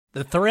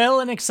The thrill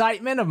and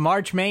excitement of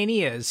March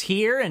Mania is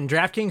here, and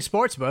DraftKings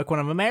Sportsbook, one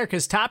of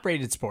America's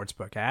top-rated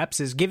sportsbook apps,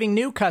 is giving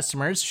new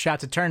customers a shot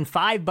to turn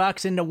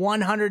 $5 into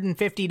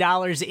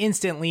 $150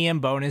 instantly in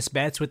bonus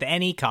bets with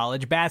any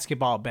college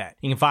basketball bet.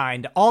 You can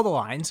find all the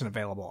lines and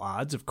available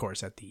odds, of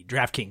course, at the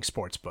DraftKings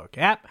Sportsbook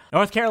app.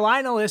 North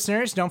Carolina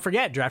listeners, don't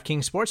forget,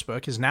 DraftKings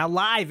Sportsbook is now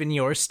live in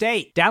your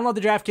state. Download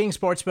the DraftKings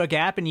Sportsbook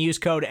app and use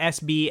code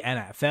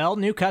SBNFL.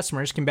 New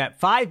customers can bet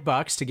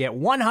 $5 to get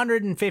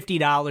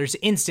 $150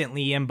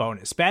 instantly in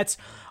bonus bets,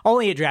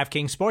 only at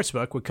DraftKings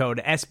Sportsbook with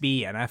code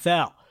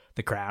SBNFL.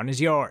 The crown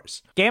is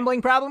yours.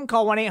 Gambling problem?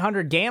 Call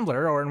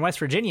 1-800-GAMBLER, or in West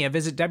Virginia,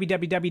 visit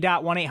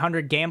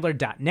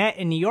www.1800gambler.net.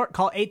 In New York,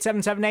 call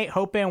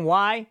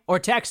 877-8-HOPE-NY or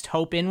text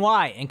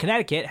HOPE-NY. In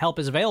Connecticut, help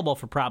is available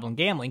for problem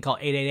gambling. Call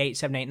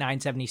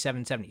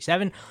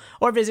 888-789-7777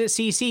 or visit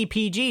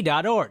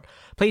ccpg.org.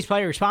 Please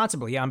play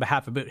responsibly on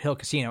behalf of Boot Hill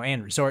Casino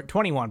and Resort.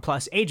 21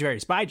 plus, age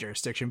varies by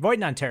jurisdiction. Void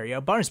in Ontario.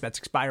 Bonus bets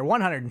expire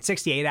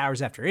 168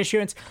 hours after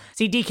issuance.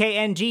 See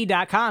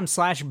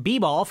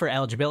dkng.com/bball for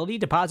eligibility,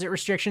 deposit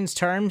restrictions,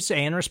 terms,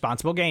 and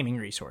responsible gaming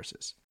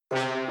resources.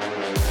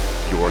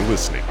 You're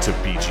listening to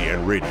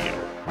BGN Radio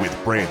with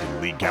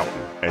Brandon Lee Gowton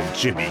and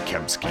Jimmy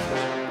Kempski.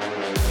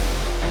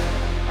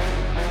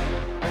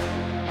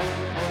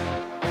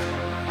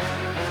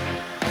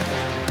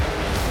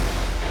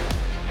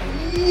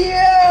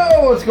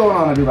 Yo, what's going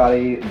on,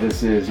 everybody?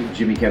 This is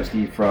Jimmy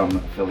Kempski from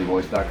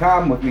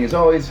PhillyVoice.com. With me, as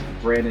always,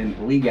 Brandon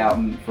Lee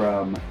Gowton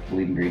from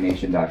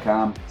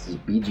BleedingGreenNation.com. This is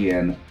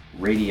BGN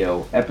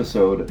Radio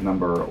episode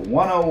number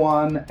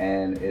 101,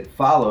 and it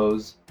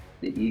follows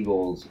the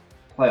Eagles'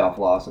 playoff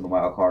loss in the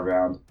wild card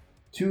round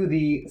to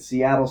the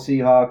Seattle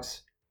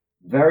Seahawks.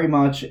 Very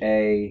much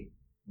a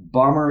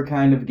bummer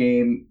kind of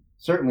game,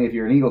 certainly if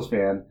you're an Eagles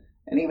fan,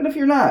 and even if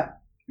you're not,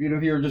 even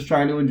if you're just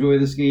trying to enjoy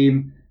this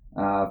game.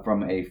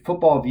 From a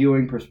football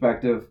viewing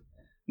perspective,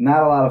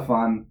 not a lot of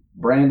fun.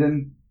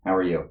 Brandon, how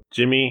are you?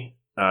 Jimmy,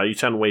 you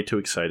sound way too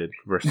excited,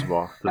 first of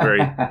all. It's a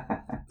very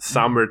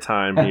somber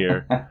time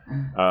here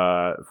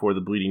for the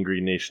Bleeding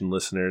Green Nation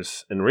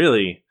listeners. And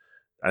really,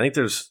 I think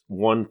there's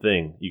one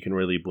thing you can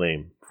really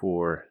blame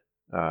for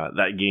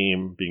that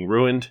game being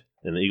ruined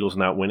and the Eagles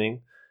not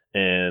winning.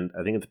 And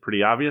I think it's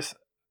pretty obvious.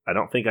 I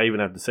don't think I even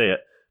have to say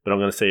it, but I'm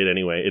going to say it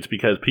anyway. It's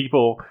because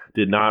people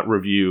did not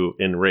review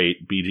and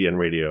rate BGN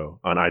Radio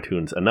on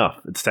iTunes enough.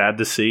 It's sad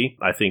to see.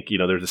 I think,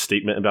 there's a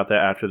statement about that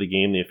after the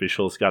game. The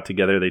officials got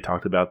together. They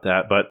talked about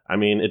that. But,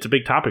 it's a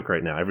big topic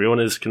right now.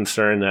 Everyone is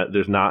concerned that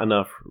there's not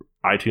enough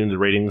iTunes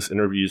ratings and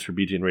reviews for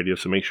BGN Radio,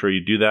 so make sure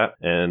you do that.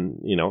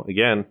 And,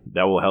 again,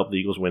 that will help the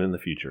Eagles win in the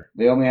future.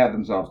 They only have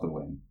themselves to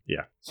win.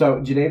 Yeah.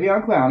 So,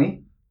 Jadeveon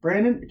Clowney,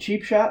 Brandon,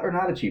 cheap shot or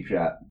not a cheap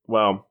shot?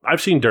 Well,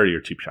 I've seen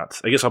dirtier cheap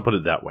shots. I guess I'll put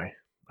it that way.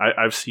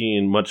 I've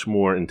seen much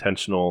more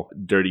intentional,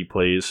 dirty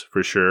plays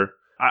for sure.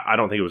 I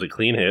don't think it was a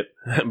clean hit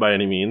by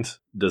any means.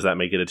 Does that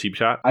make it a cheap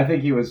shot? I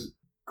think he was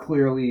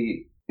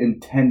clearly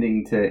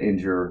intending to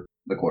injure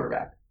the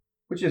quarterback,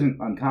 which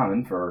isn't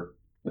uncommon for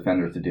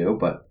defenders to do.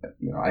 But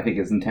I think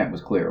his intent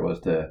was clear,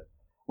 was to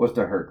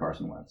hurt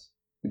Carson Wentz.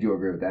 Would you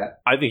agree with that?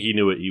 I think he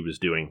knew what he was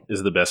doing.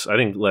 Is the best. I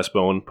think Les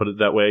Bowen put it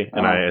that way,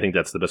 and I think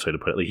that's the best way to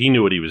put it. Like, he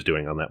knew what he was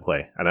doing on that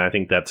play, and I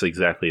think that's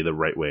exactly the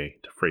right way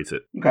to phrase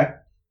it. Okay.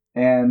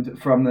 And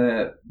from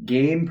the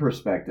game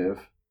perspective,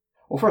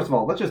 well, first of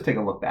all, let's just take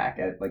a look back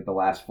at the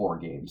last four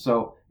games.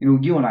 So,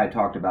 you and I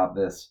talked about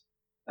this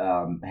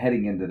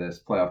heading into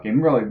this playoff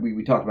game. Really,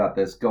 we talked about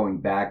this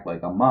going back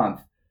a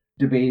month,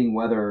 debating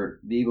whether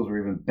the Eagles were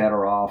even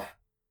better off,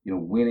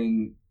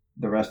 winning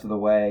the rest of the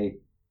way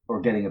or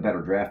getting a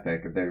better draft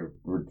pick if they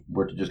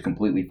were to just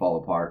completely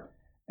fall apart.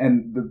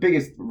 And the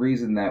biggest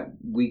reason that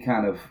we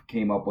kind of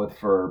came up with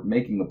for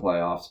making the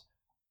playoffs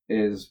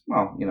is,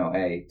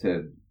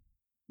 to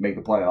make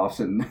the playoffs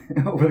and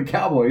over the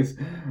Cowboys,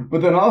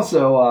 but then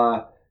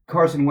also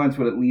Carson Wentz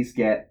would at least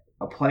get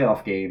a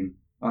playoff game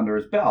under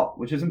his belt,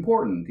 which is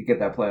important to get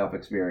that playoff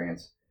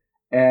experience.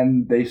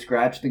 And they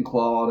scratched and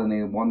clawed, and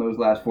they won those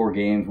last four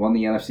games, won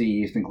the NFC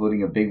East,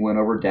 including a big win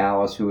over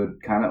Dallas, who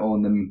had kind of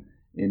owned them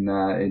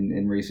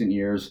in recent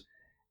years.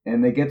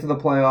 And they get to the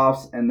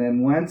playoffs, and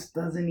then Wentz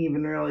doesn't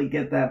even really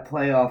get that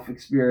playoff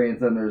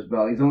experience under his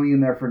belt. He's only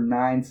in there for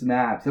 9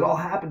 snaps. It all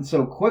happened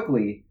so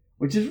quickly,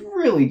 which is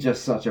really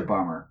just such a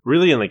bummer.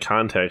 Really, in the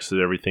context of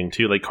everything,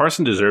 too,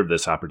 Carson deserved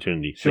this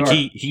opportunity. Sure.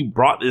 He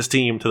brought his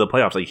team to the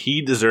playoffs.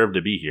 he deserved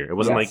to be here. It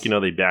wasn't yes.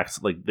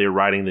 They're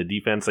riding the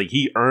defense.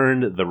 He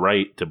earned the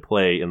right to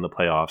play in the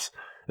playoffs,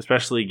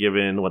 especially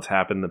given what's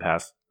happened the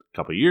past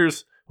couple of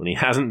years when he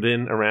hasn't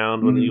been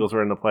around when the Eagles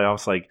were in the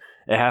playoffs.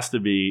 It has to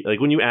be,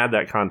 when you add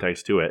that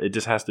context to it, it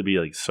just has to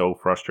be, so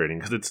frustrating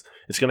because it's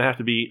going to have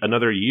to be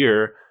another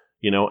year,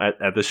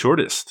 at the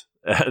shortest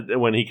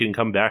when he can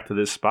come back to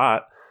this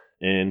spot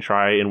and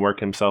try and work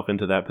himself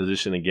into that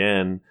position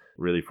again.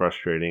 Really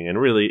frustrating.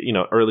 And really,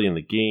 early in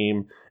the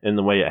game and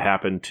the way it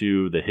happened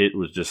too, the hit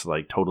was just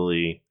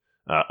totally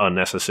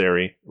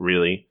unnecessary,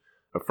 really.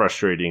 A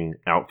frustrating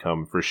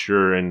outcome for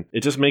sure. And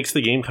it just makes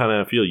the game kind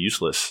of feel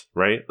useless,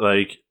 right?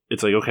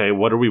 it's like, okay,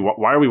 why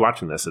are we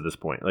watching this at this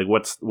point? Like,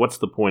 what's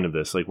the point of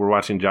this? Like, we're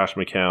watching Josh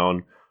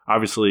McCown.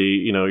 Obviously,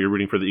 you're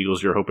rooting for the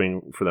Eagles. You're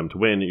hoping for them to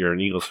win. You're an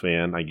Eagles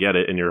fan. I get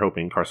it. And you're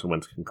hoping Carson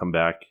Wentz can come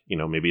back,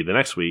 maybe the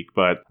next week.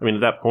 But, I mean,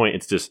 at that point,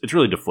 it's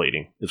really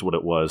deflating is what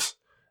it was.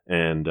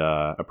 And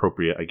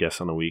appropriate, I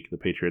guess, on the week the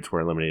Patriots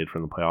were eliminated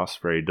from the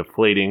playoffs. Very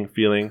deflating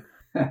feeling.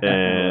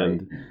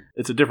 And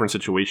it's a different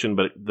situation,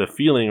 but the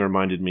feeling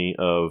reminded me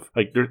of,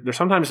 like,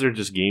 sometimes there are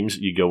just games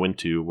you go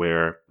into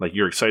where, like,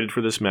 you're excited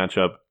for this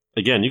matchup.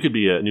 Again, you could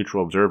be a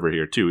neutral observer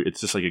here, too. It's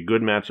just like a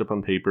good matchup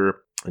on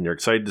paper, and you're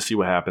excited to see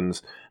what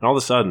happens. And all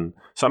of a sudden,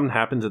 something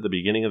happens at the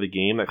beginning of the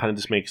game that kind of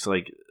just makes,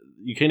 like,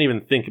 you can't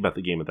even think about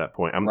the game at that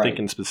point. I'm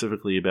thinking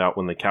specifically about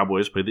when the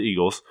Cowboys played the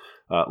Eagles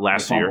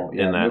last year.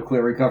 Yeah,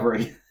 nuclear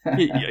recovery.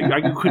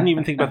 I couldn't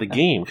even think about the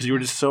game because you were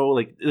just so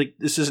like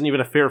this isn't even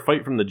a fair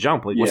fight from the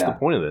jump. Like, what's the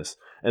point of this?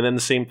 And then the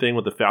same thing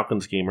with the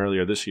Falcons game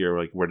earlier this year,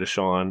 like where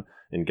Deshaun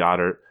and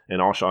Goddard and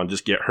Alshon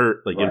just get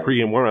hurt in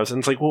pregame warmups, and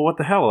it's like, well, what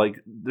the hell? Like,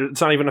 it's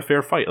not even a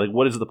fair fight. Like,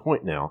 what is the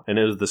point now? And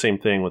it was the same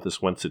thing with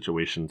this Wentz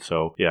situation.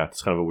 So yeah,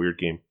 it's kind of a weird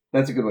game.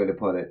 That's a good way to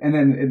put it. And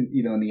then,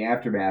 in the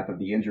aftermath of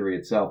the injury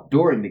itself,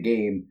 during the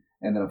game,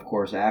 and then, of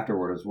course,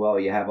 afterward as well,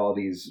 you have all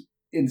these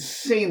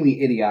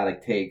insanely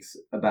idiotic takes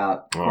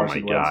about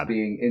Carson Wentz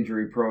being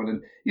injury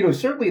prone. And,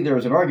 certainly there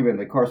was an argument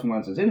that Carson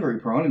Wentz is injury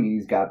prone. I mean,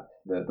 he's got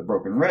the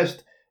broken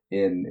wrist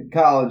in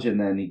college,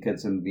 and then he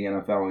gets into the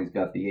NFL, and he's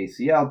got the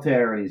ACL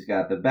tear, and he's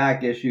got the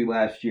back issue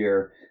last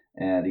year,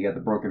 and he got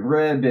the broken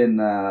rib in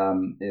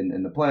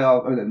the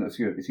playoff,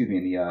 excuse me,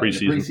 in the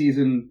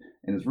preseason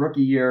in his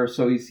rookie year.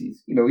 So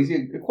he's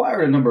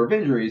acquired a number of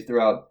injuries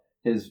throughout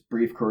his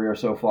brief career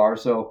so far.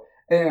 So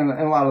and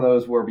a lot of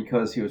those were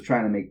because he was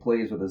trying to make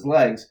plays with his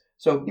legs.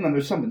 So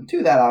there's something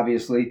to that,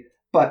 obviously.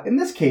 But in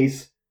this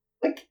case,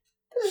 like,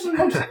 this is the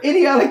most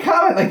idiotic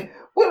comment. Like,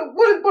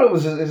 what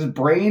was his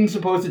brain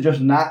supposed to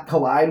just not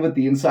collide with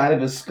the inside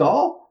of his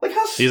skull? Like,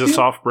 how he's a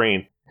soft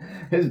brain.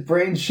 His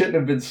brain shouldn't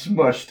have been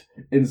smushed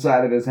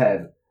inside of his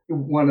head.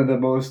 One of the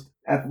most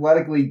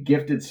athletically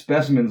gifted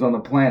specimens on the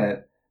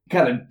planet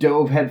kind of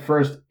dove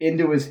headfirst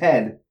into his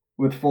head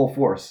with full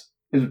force.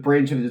 His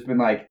brain should have just been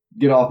like,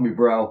 "Get off me,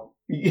 bro.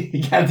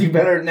 You gotta do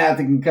better than that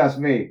to concuss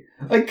me."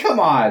 Like, come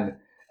on.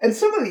 And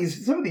some of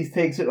these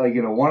takes it like,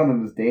 one of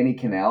them is Danny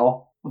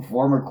Kanell, the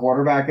former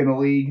quarterback in the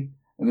league.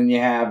 And then you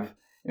have,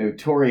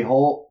 Torrey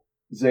Holt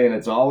saying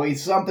it's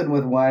always something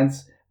with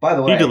Wentz. By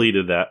the way, he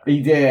deleted that.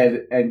 He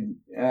did. And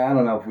I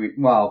don't know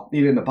if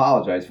he didn't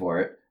apologize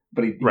for it,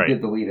 but he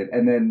did delete it.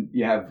 And then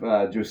you have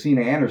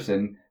Josina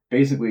Anderson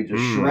basically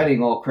just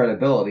shredding all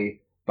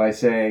credibility by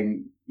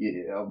saying,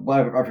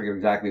 I forget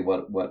exactly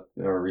what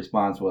her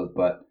response was,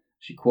 but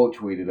she quote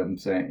tweeted him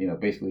saying,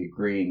 basically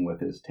agreeing with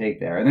his take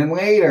there. And then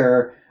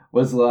later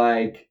was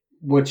like,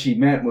 what she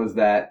meant was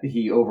that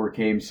he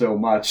overcame so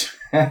much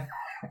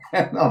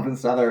and all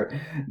this other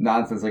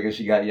nonsense. I guess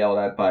she got yelled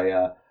at by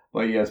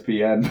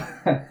ESPN.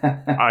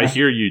 I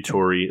hear you,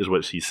 Tori, is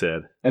what she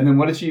said. And then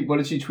what did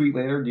she tweet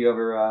later? Do you have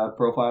her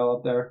profile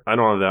up there? I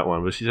don't have that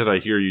one, but she said, "I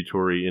hear you,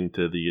 Tori,"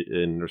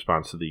 in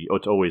response to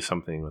it's always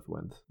something with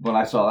Wentz. When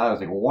I saw that, I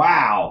was like,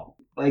 wow.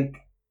 Like,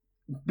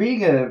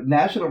 being a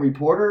national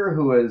reporter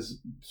who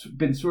has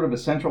been sort of a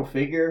central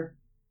figure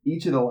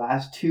each of the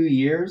last 2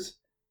 years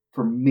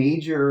for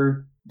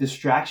major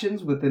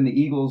distractions within the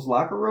Eagles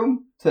locker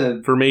room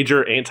for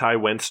major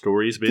anti-Wentz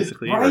stories,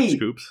 basically, or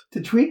scoops.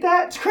 To tweet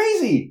that? It's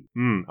crazy.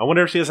 I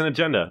wonder if she has an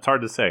agenda. It's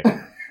hard to say.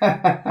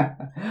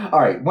 All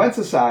right, Wentz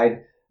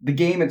aside, the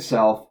game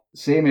itself,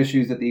 same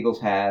issues that the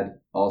Eagles had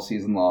all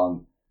season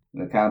long.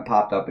 And it kind of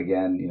popped up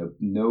again.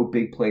 No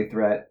big play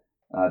threat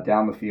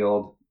down the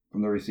field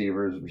from the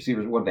receivers.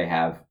 Receivers, what do they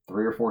have?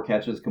 3 or 4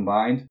 catches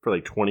combined? For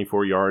like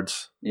 24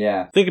 yards.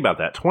 Yeah. Think about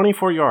that.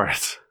 24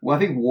 yards. Well, I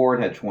think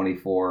Ward had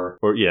 24.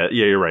 Or yeah,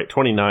 you're right.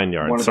 29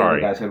 yards. One of the other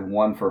guys had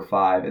 1 for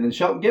 5. And then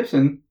Shelton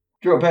Gibson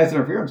drew a pass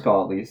interference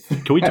call, at least.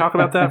 Can we talk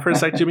about that for a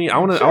sec, Jimmy? I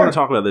want to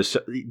talk about this.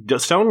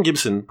 Shelton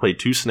Gibson played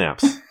 2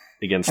 snaps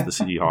against the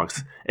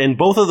Seahawks, and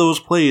both of those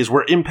plays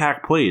were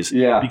impact plays.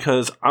 Yeah.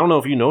 Because I don't know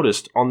if you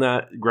noticed on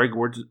that Greg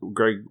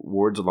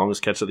Ward's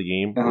longest catch of the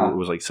game, it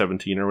was like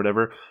 17 or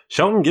whatever.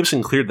 Shelton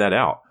Gibson cleared that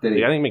out. Did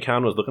he? I think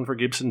McCown was looking for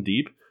Gibson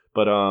deep,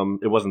 but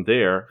it wasn't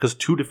there because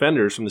 2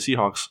 defenders from the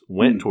Seahawks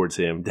went towards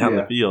him down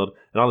the field,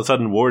 and all of a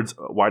sudden Ward's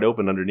wide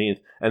open underneath.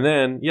 And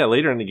then,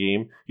 later in the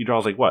game, he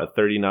draws like,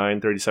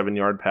 39,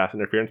 37-yard pass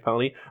interference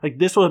penalty. Like,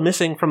 this was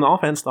missing from the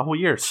offense the whole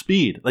year.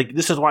 Speed. Like,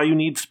 this is why you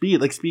need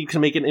speed. Like, speed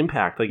can make an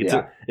impact. Like,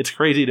 it's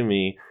crazy to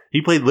me.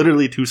 He played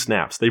literally 2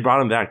 snaps. They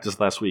brought him back just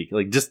last week.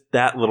 Like, just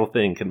that little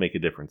thing can make a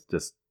difference.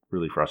 Just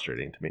really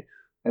frustrating to me.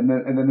 And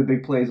then the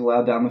big plays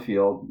allowed down the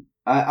field.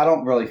 I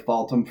don't really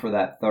fault him for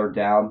that 3rd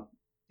down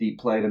deep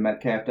play to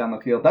Metcalf down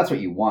the field. That's what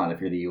you want if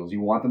you're the Eagles.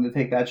 You want them to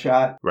take that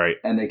shot. Right.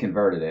 And they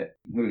converted it.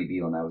 Who did he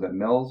beat on that? Was that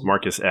Mills?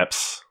 Marcus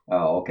Epps.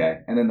 Oh,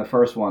 okay. And then the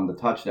first one, the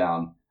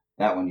touchdown,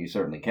 that one you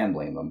certainly can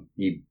blame him.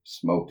 He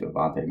smoked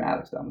Avonte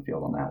Maddox down the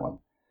field on that one.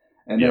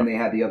 And then they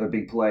had the other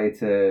big play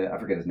to, I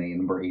forget his name,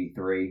 number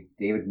 83.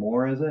 David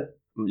Moore, is it?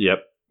 Yep.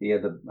 He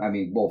had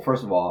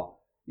first of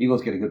all,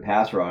 Eagles get a good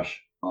pass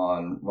rush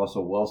on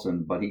Russell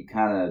Wilson, but he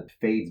kind of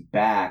fades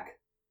back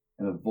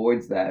and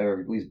avoids that, or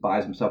at least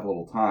buys himself a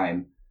little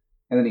time.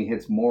 And then he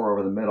hits Moore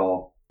over the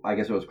middle. I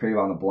guess it was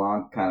Cre'Von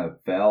LeBlanc kind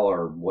of fell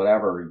or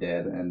whatever he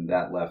did, and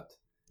that left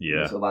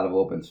a lot of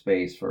open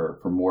space for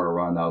Moore to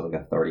run. That was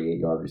like a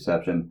 38-yard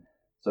reception.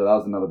 So that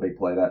was another big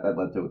play. That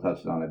led to a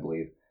touchdown, I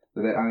believe.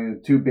 So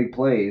the two big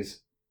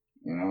plays,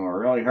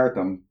 really hurt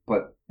them.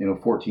 Put,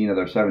 14 of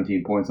their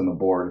 17 points on the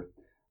board.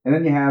 And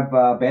then you have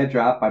a bad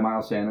drop by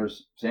Miles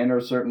Sanders.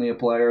 Sanders certainly a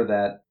player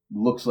that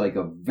looks like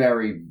a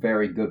very,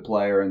 very good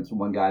player, and it's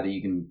one guy that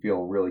you can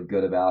feel really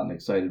good about and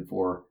excited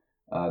for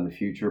in the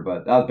future.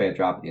 But that was a bad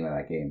drop at the end of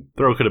that game.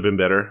 Throw could have been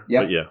better.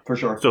 Yeah, but yeah, for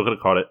sure. Still could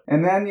have caught it.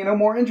 And then,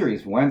 more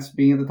injuries. Wentz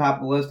being at the top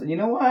of the list. And you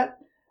know what?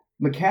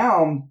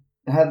 McCown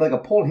had like a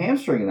pulled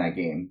hamstring in that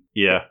game.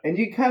 Yeah. And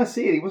you kind of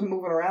see it. He wasn't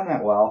moving around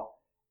that well.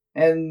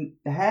 And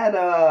had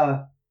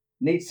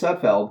Nate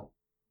Sudfeld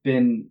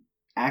been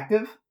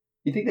active,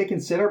 you think they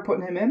consider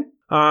putting him in?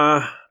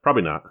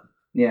 Probably not.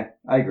 Yeah,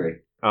 I agree.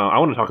 I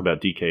want to talk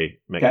about DK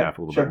Metcalf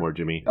a little bit more,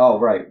 Jimmy. Oh,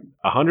 right.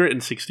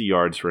 160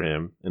 yards for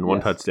him and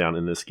one touchdown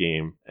in this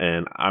game.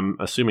 And I'm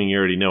assuming you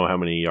already know how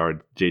many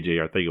yards J.J.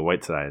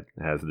 Arcega-Whiteside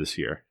has this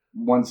year.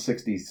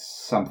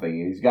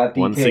 160-something. He's got DK.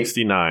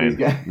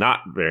 169. Not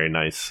very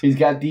nice. He's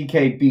got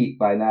DK beat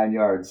by 9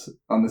 yards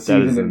on the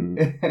season.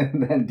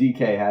 And then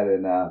DK had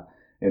in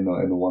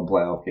the one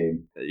playoff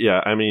game.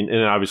 Yeah, I mean,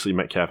 and obviously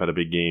Metcalf had a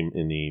big game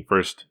in the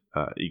first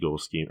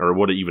Eagles game, or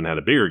would have even had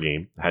a bigger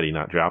game had he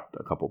not dropped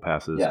a couple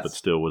passes, but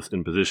still was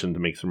in position to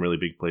make some really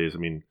big plays. I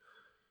mean,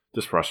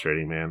 just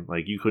frustrating, man.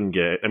 Like, you couldn't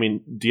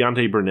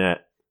Deontay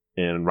Burnett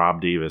and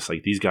Rob Davis,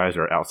 like, these guys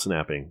are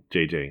out-snapping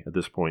JJ at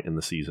this point in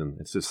the season.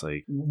 It's just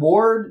like...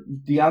 Ward,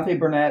 Deontay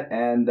Burnett,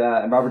 and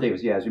Robert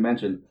Davis, as you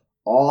mentioned,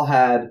 all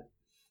had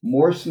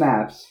more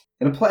snaps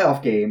in a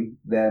playoff game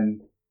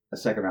than a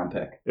second-round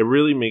pick. It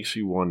really makes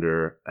you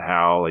wonder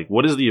how,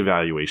 what is the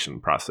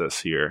evaluation process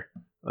here?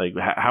 Like,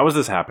 how is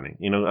this happening?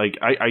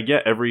 I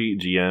get every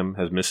GM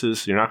has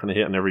misses. So you're not going to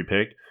hit on every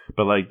pick.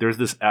 But, there's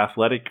this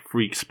athletic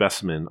freak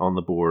specimen on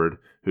the board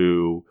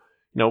who,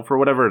 for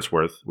whatever it's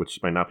worth, which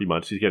might not be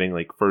much, he's getting,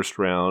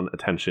 first-round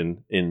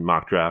attention in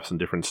mock drafts and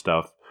different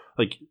stuff.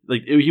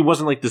 He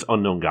wasn't, this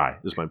unknown guy,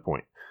 is my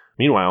point.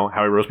 Meanwhile,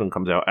 Howie Roseman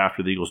comes out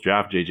after the Eagles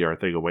draft J.J.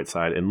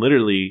 Arcega-Whiteside and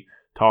literally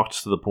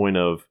talks to the point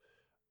of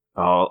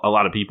a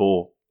lot of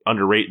people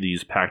underrate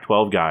these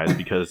Pac-12 guys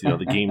because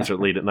the games are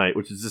late at night,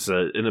 which is just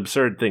an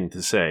absurd thing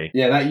to say.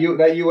 Yeah, that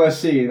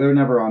USC, they're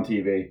never on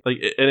TV.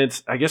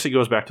 And I guess it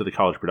goes back to the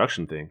college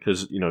production thing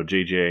because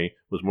JJ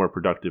was more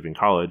productive in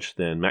college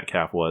than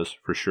Metcalf was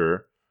for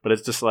sure. But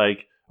it's just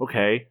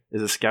okay,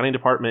 is the scouting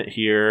department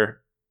here?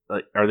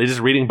 Are they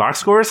just reading box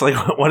scores?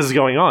 What is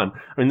going on?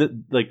 I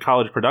mean, the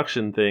college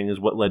production thing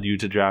is what led you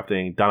to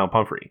drafting Donald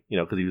Pumphrey,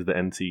 because he was the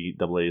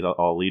NCAA's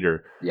all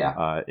leader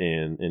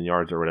in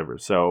yards or whatever.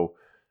 So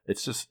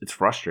it's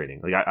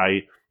frustrating.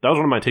 That was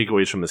one of my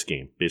takeaways from this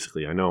game,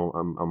 basically. I know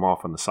I'm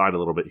off on the side a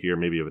little bit here,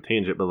 maybe of a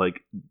tangent, but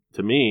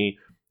to me,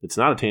 it's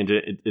not a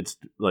tangent. It's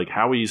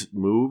Howie's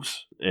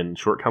moves and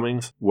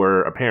shortcomings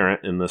were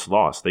apparent in this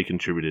loss. They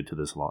contributed to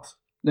this loss.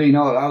 No,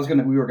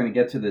 we were gonna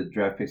get to the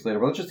draft picks later,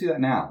 but let's just do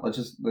that now.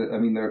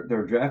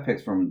 They're draft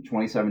picks from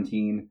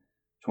 2017,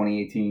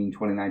 2018,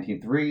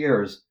 2019, 3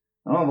 years.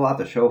 I don't have a lot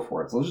to show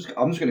for it, so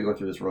I'm just gonna go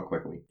through this real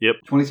quickly. Yep.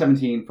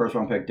 2017, first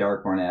round pick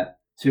Derek Barnett,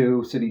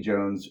 2 Sidney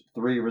Jones,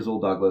 3 Rasul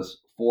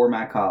Douglas, 4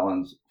 Matt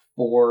Collins,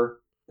 4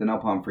 Donnell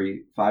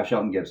Pumphrey, 5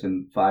 Shelton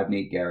Gibson, 5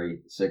 Nate Gary,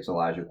 6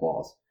 Elijah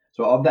Qualls.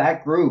 So of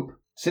that group,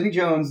 Sidney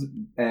Jones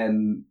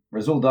and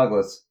Rasul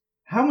Douglas,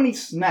 how many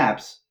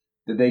snaps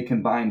did they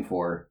combine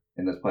for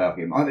in this playoff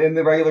game? In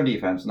the regular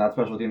defense, not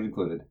special teams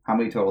included. How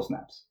many total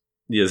snaps?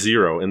 Yeah,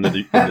 0 in the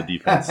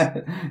defense.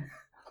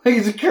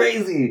 He's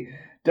crazy.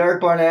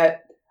 Derek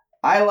Barnett,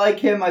 I like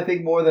him, I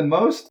think, more than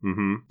most.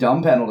 Mm-hmm.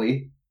 Dumb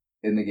penalty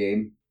in the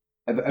game.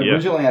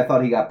 Originally, I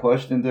thought he got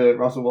pushed into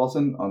Russell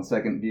Wilson on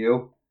second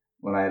view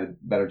when I had a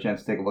better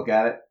chance to take a look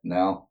at it.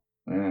 No.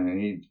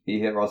 He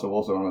hit Russell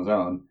Wilson on his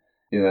own.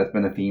 That's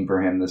been a theme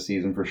for him this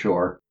season for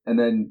sure. And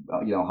then,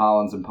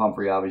 Hollins and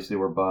Pumphrey obviously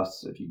were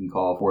busts. If you can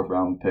call a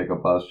fourth-round pick a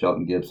bust,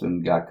 Shelton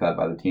Gibson got cut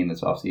by the team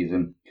this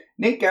offseason.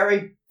 Nate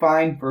Gary,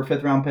 fine for a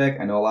fifth-round pick.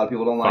 I know a lot of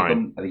people don't like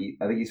him. I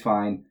think he's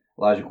fine.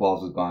 Elijah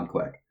Qualls is gone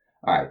quick.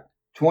 All right.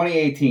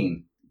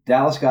 2018,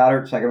 Dallas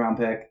Goedert, second-round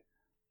pick.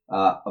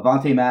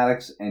 Avonte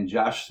Maddox and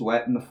Josh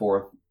Sweat in the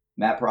 4th.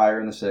 Matt Pryor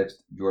in the 6th.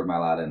 Jordan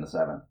Mailata in the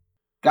 7th.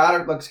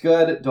 Goddard looks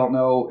good. Don't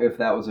know if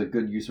that was a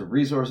good use of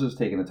resources,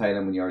 taking a tight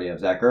end when you already have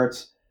Zach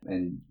Ertz.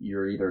 And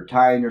you're either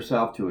tying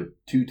yourself to a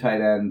 2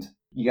 tight end.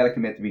 You got to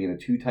commit to being a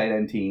 2 tight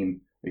end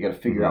team. You got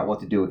to figure out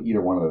what to do with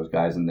either one of those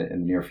guys in the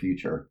near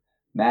future.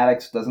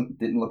 Maddox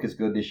didn't look as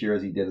good this year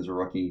as he did as a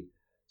rookie.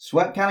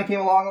 Sweat kind of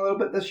came along a little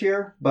bit this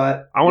year,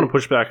 but I want to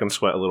push back on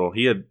Sweat a little.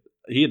 He had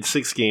he had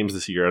 6 games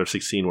this year out of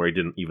 16 where he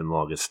didn't even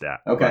log his stat.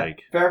 Okay,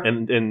 fair.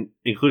 And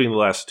including the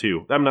last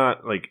 2. I'm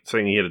not like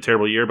saying he had a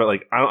terrible year, but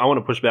like I want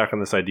to push back on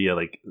this idea.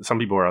 Like some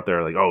people are out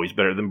there like, oh, he's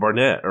better than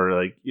Barnett, or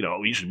like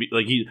he should be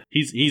like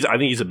he's. I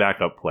think he's a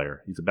backup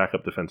player. He's a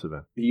backup defensive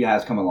end. He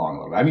has come along a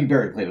little bit. I mean,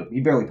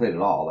 he barely played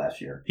at all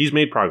last year. He's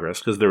made progress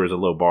because there was a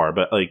low bar,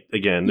 but like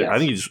again, Yes. I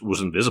think he just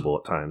was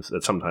invisible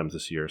at sometimes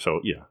this year. So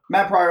yeah,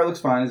 Matt Pryor looks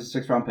fine as a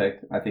 6th-round pick.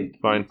 I think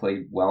Fine. he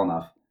played well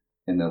enough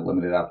in the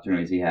limited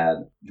opportunities he had.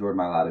 Jordan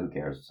Mailata, who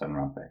cares?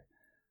 7th-round pick.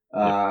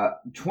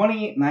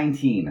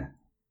 2019,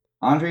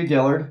 Andre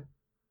Dillard,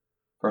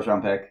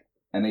 1st-round pick,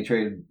 and they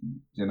traded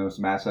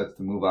some assets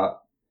to move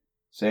up.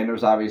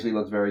 Sanders obviously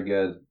looks very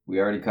good. We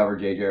already covered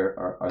J.J.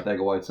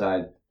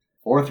 Arcega-Whiteside.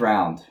 4th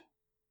round,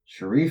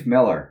 Sharif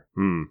Miller.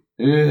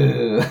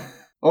 Ugh.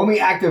 Only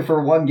active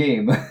for 1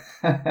 game.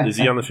 Is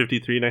he on the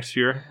 53 next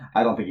year?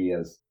 I don't think he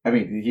is. I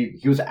mean,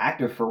 he was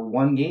active for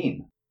 1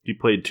 game. He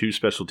played 2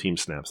 special team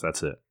snaps.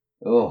 That's it.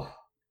 Oh,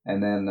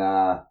 and then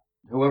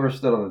whoever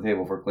stood on the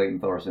table for Clayton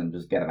Thorson,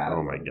 just get him out of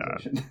the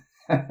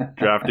organization.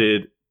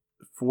 Drafted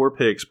 4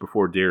 picks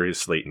before Darius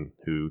Slayton,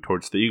 who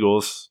torched the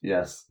Eagles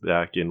Yes.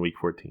 back in week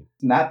 14.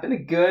 Not been a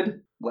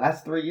good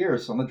last 3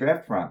 years on the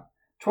draft front.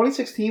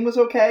 2016 was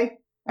okay.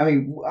 I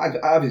mean,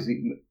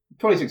 obviously,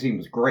 2016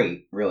 was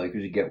great, really,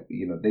 because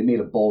they made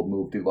a bold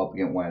move to go up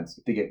against Wentz,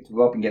 to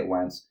go up and get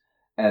Wentz,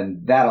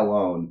 and that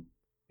alone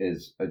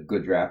is a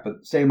good draft.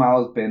 But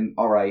Samuel has been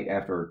all right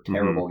after a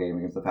terrible game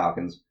against the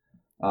Falcons.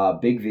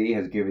 Big V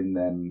has given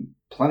them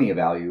plenty of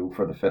value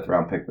for the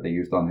 5th-round pick that they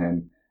used on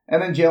him.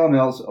 And then Jalen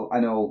Mills,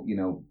 I know,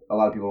 a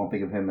lot of people don't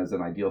think of him as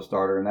an ideal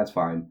starter, and that's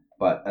fine.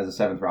 But as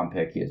a 7th-round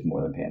pick, he has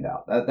more than panned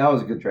out. That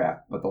was a good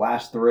draft. But the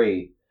last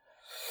 3,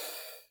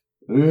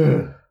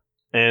 ugh.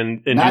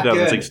 And in Not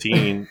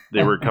 2016,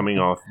 they were coming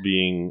off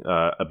being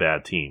a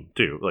bad team,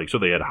 too. Like, so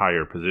they had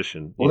higher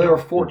position. Well, they were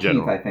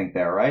 14th, I think,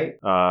 there, right?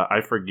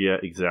 I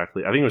forget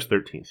exactly. I think it was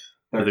 13th.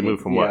 13th. They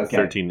moved from,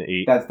 13 to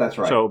 8? That's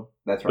right. So,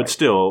 that's right. But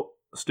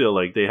still,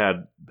 like, they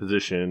had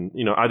position.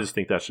 I just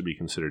think that should be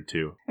considered,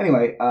 too.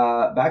 Anyway,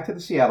 back to the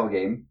Seattle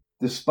game.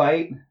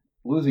 Despite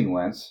losing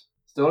Wentz,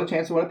 still had a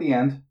chance to win at the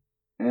end.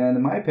 And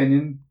in my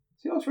opinion,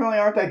 Seahawks really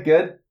aren't that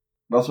good.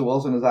 Russell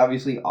Wilson is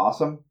obviously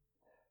awesome.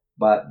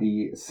 But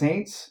the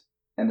Saints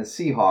and the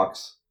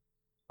Seahawks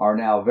are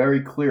now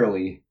very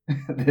clearly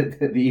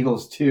the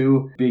Eagles'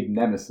 2 big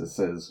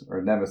nemesises,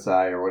 or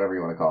nemesi, or whatever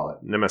you want to call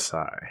it.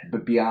 Nemesi.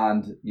 But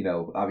beyond,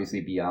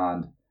 obviously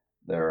beyond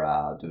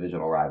their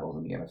divisional rivals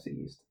in the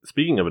NFC East.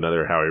 Speaking of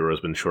another Howie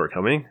Roseman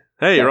shortcoming,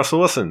 hey, Yeah. Russell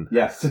Wilson.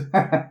 Yes.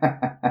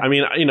 I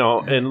mean,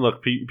 and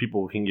look,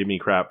 people can give me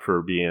crap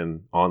for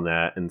being on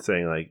that and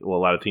saying, like, well,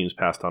 a lot of teams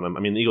passed on him. I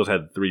mean, the Eagles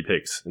had 3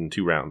 picks in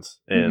 2 rounds,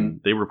 and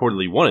they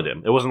reportedly wanted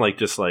him. It wasn't like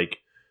just like,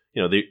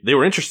 they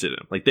were interested in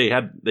him. Like,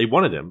 they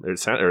wanted him. It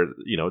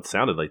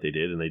sounded like they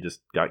did, and they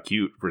just got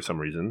cute for some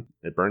reason.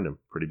 It burned him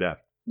pretty bad.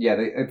 Yeah,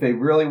 if they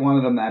really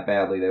wanted him that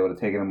badly, they would have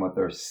taken him with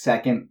their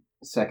second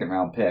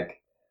round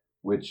pick,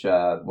 which,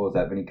 what was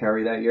that, Vinny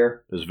Curry that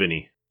year? It was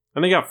Vinny.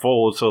 And they got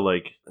Foles, so,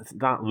 like, it's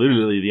not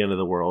literally the end of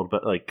the world,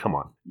 but, like, come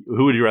on.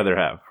 Who would you rather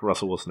have,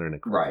 Russell Wilson or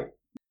Nick Foles? Right.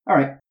 All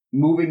right.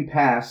 Moving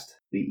past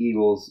the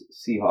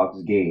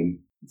Eagles-Seahawks game,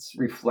 let's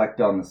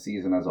reflect on the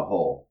season as a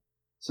whole.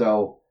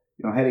 So,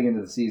 heading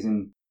into the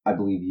season, I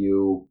believe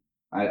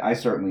I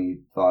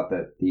certainly thought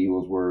that the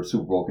Eagles were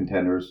Super Bowl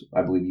contenders.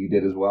 I believe you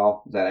did as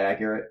well. Is that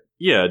accurate?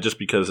 Yeah, just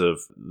because of,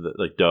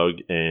 Doug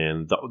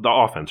and the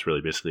offense,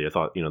 really, basically. I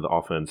thought, the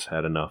offense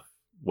had enough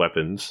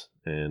weapons,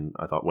 and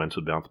I thought Wentz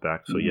would bounce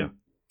back. So, yeah.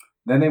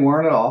 Then they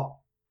weren't at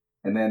all.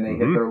 And then they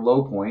hit their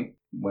low point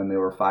when they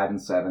were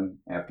 5-7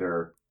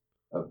 after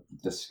a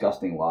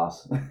disgusting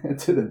loss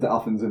to the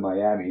Dolphins in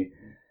Miami.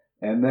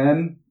 And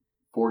then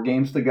 4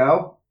 games to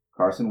go.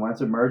 Carson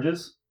Wentz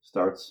emerges,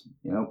 starts,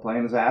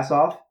 playing his ass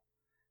off.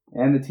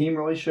 And the team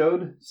really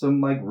showed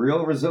some,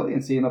 real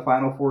resiliency in the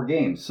final 4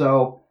 games.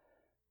 So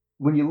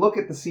when you look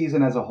at the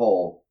season as a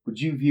whole, would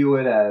you view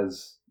it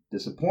as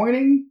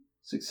disappointing,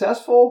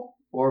 successful,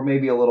 or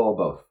maybe a little of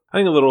both? I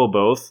think a little of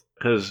both,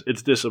 because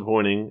it's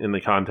disappointing in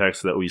the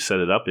context that we set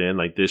it up in.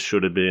 Like, this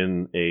should have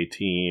been a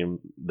team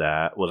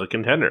that was a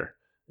contender,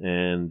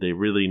 and they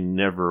really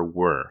never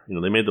were.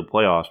 They made the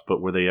playoffs,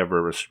 but were they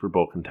ever a Super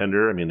Bowl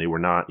contender? I mean, they were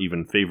not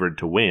even favored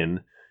to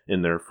win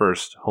in their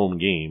first home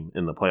game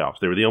in the playoffs.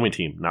 They were the only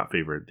team not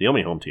favored, the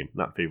only home team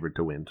not favored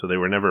to win. So they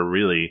were never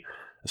really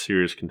a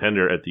serious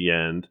contender at the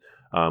end.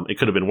 It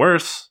could have been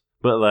worse,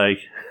 but,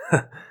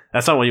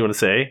 that's not what you want to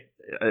say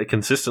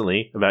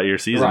consistently about your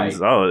seasons.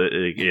 Right. Oh,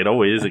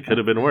 it could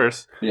have been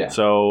worse. Yeah.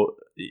 So,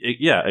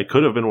 it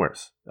could have been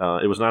worse.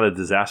 It was not a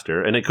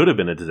disaster, and it could have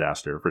been a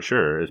disaster for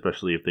sure,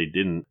 especially if they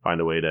didn't find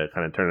a way to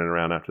kind of turn it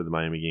around after the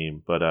Miami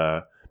game. But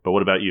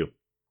what about you?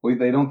 Well,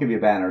 they don't give you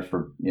banners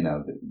for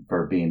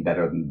being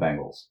better than the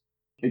Bengals.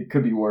 It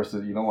could be worse,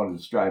 you don't want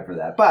to strive for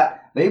that. But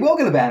they will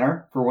get a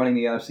banner for winning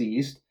the NFC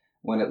East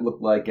when it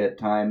looked like at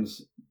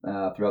times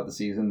throughout the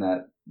season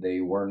that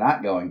they were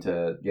not going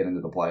to get into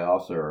the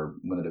playoffs or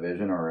win the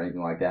division or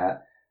anything like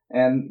that.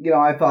 And,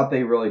 I thought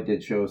they really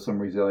did show some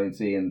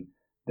resiliency, and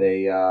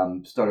They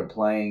started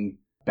playing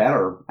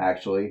better,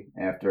 actually,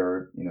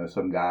 after,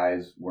 some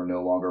guys were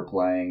no longer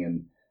playing,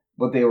 and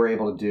what they were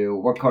able to do,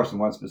 what Carson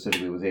Wentz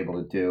specifically was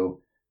able to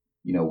do,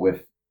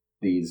 with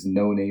these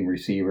no-name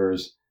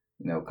receivers,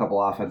 a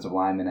couple offensive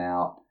linemen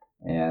out,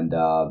 and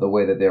the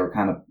way that they were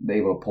kind of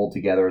able to pull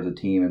together as a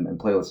team and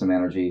play with some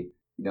energy.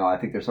 I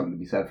think there's something to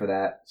be said for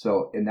that.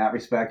 So in that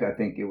respect, I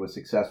think it was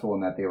successful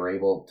in that they were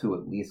able to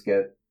at least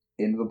get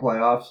into the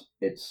playoffs.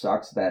 It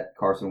sucks that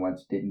Carson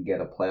Wentz didn't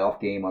get a playoff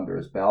game under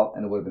his belt,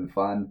 and it would have been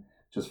fun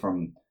just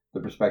from the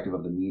perspective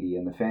of the media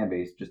and the fan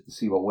base just to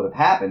see what would have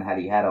happened had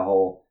he had a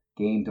whole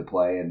game to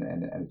play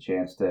and a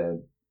chance to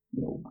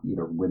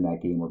either win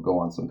that game or go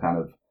on some kind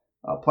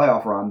of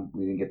playoff run.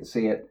 We didn't get to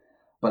see it,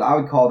 but I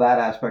would call that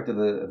aspect of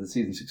the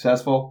season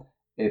successful.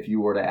 If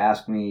you were to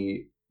ask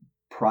me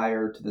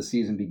prior to the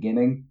season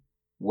beginning,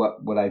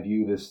 what would I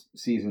view this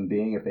season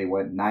being if they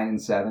went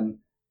 9-7,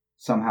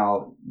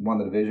 somehow won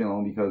the division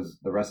only because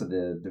the rest of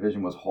the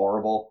division was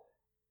horrible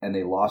and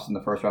they lost in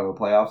the first round of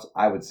the playoffs?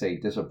 I would say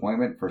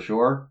disappointment for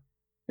sure.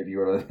 If you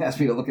were to ask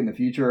me to look in the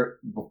future,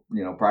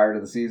 prior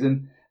to the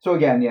season. So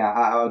again, yeah,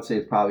 I would say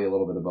it's probably a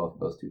little bit of both of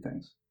those two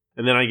things.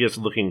 And then I guess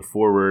looking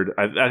forward,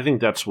 I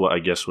think that's what I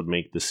guess would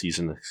make the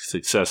season a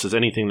success, is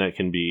anything that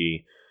can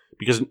be,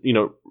 because,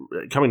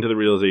 coming to the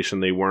realization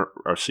they weren't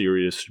a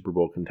serious Super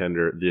Bowl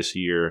contender this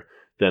year,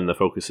 then the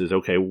focus is,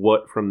 okay,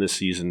 what from this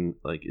season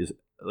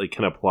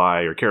can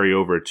apply or carry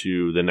over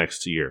to the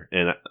next year?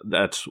 And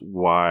that's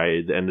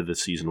why the end of the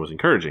season was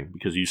encouraging,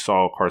 because you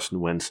saw Carson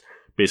Wentz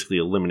basically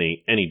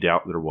eliminate any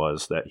doubt there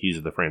was that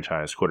he's the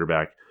franchise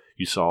quarterback.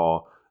 You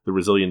saw the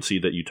resiliency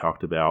that you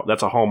talked about.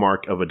 That's a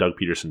hallmark of a Doug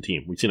Peterson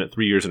team. We've seen it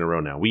 3 years in a row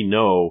now. We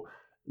know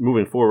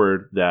moving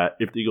forward that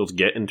if the Eagles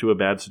get into a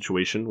bad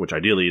situation, which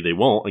ideally they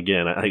won't,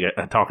 again,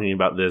 I'm talking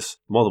about this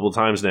multiple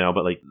times now,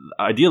 but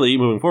ideally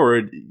moving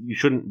forward, you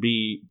shouldn't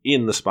be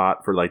in the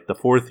spot for the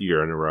fourth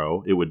year in a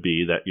row. It would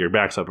be that your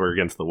backs up are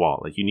against the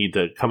wall. You need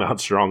to come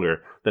out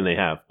stronger than they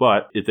have.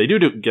 But if they do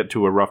get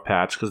to a rough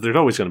patch, because there's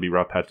always going to be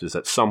rough patches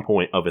at some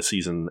point of a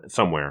season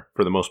somewhere,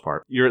 for the most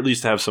part, you at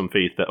least have some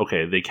faith that,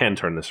 okay, they can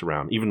turn this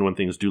around, even when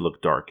things do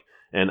look dark.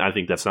 And I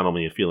think that's not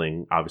only a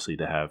feeling, obviously,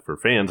 to have for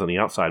fans on the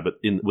outside, but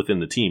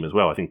within the team as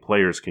well. I think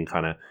players can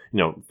kind of,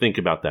 think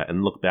about that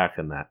and look back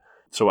on that.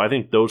 So I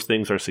think those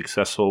things are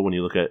successful when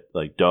you look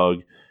at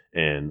Doug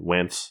and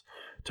Wentz.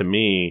 To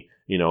me,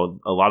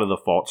 a lot of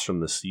the faults from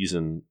the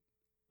season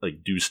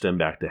do stem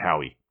back to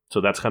Howie.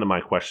 So that's kind of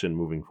my question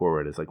moving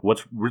forward, is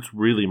what's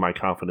really my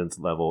confidence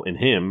level in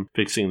him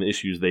fixing the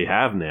issues they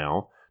have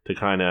now to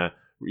kind of,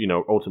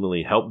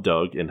 ultimately help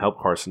Doug and help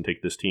Carson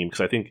take this team.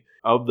 Because I think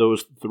of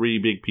those three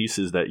big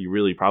pieces that you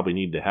really probably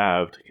need to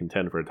have to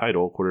contend for a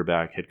title,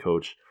 quarterback, head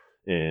coach,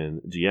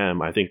 and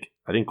GM, I think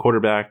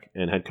quarterback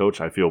and head coach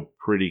I feel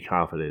pretty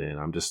confident in.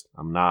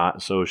 I'm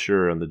not so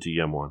sure on the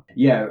GM one.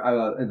 Yeah,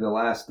 in the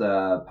last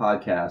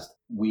podcast,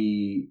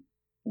 we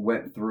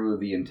went through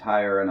the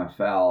entire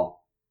NFL.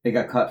 It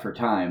got cut for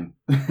time,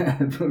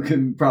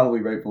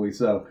 probably rightfully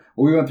so.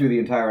 But we went through the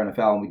entire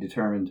NFL and we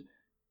determined,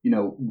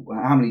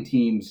 how many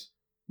teams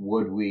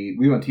would we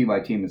went team by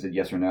team and said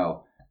yes or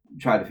no,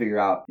 tried to figure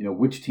out,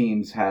 which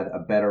teams had a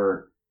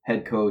better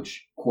head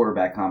coach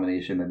quarterback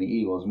combination than the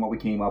Eagles. And what we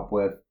came up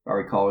with, I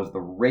recall, was the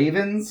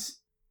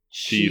Ravens,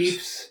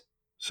 Chiefs,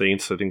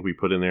 Saints, I think we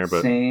put in there,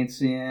 but Saints,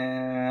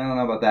 yeah, I don't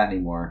know about that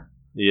anymore.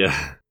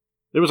 Yeah.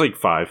 It was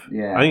 5.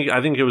 Yeah.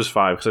 I think it was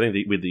 5, because I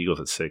think we had the Eagles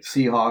at 6.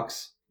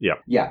 Seahawks. Yeah.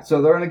 Yeah.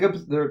 So they're in a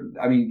good,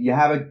 you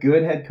have a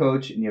good head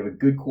coach and you have a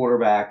good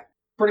quarterback,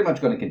 pretty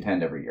much going to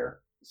contend every year.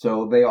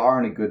 So they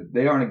are in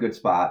a good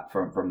spot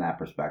from that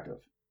perspective.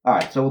 All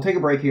right, so we'll take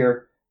a break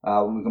here.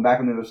 When we come back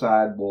on the other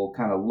side, we'll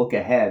kind of look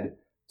ahead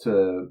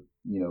to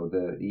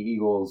the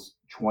Eagles'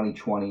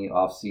 2020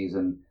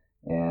 offseason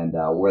and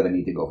where they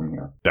need to go from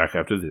here. Back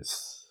after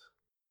this.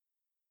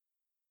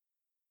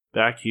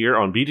 Back here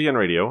on BGN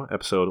Radio,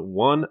 episode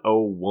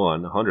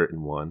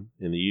 101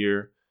 in the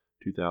year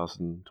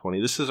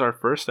 2020. This is our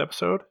first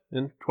episode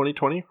in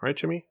 2020, right,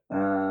 Jimmy?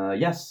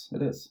 Yes,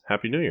 it is.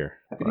 Happy New Year.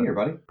 Happy New Year,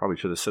 buddy. Probably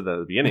should have said that at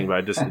the beginning,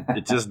 but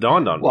it just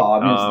dawned on me. Well,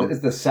 I mean,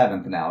 it's the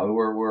 7th now.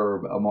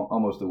 We're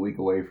almost a week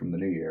away from the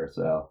New Year,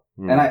 so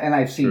and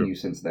I've seen you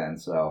since then,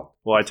 so.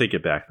 Well, I take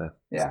it back then.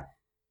 Yeah.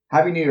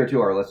 Happy New Year to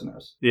our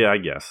listeners. Yeah, I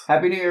guess.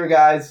 Happy New Year,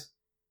 guys.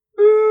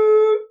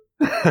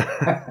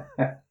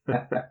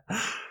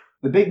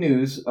 The big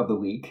news of the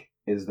week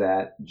is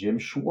that Jim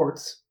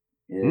Schwartz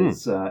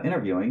is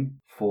interviewing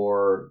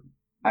for.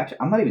 Actually,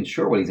 I'm not even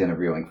sure what he's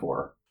interviewing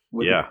for.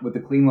 With the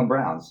Cleveland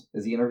Browns.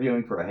 Is he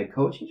interviewing for a head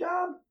coaching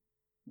job?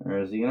 Or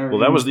is he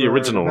interviewing that was the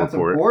original for a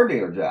report.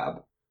 Coordinator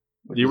job?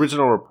 The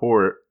original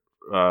report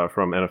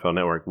from NFL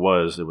Network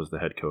was the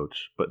head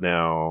coach. But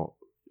now,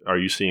 are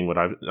you seeing what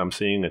I'm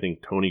seeing? I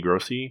think Tony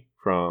Grossi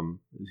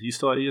is he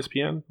still at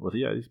ESPN? Was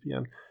he at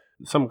ESPN?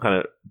 Some kind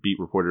of beat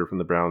reporter from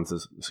the Browns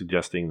is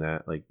suggesting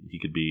that he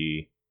could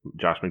be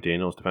Josh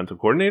McDaniels' defensive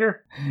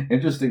coordinator.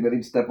 Interesting that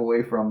he'd step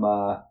away from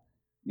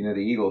the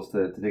Eagles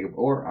to take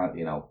or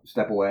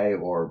step away,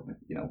 or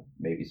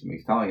maybe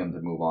somebody's telling him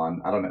to move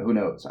on. I don't know. Who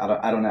knows?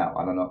 I don't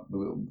know.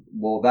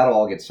 Well, that'll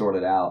all get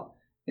sorted out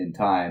in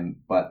time.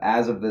 But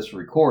as of this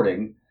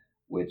recording,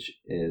 which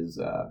is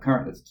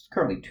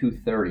currently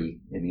 2:30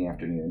 in the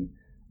afternoon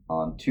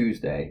on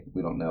Tuesday,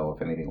 we don't know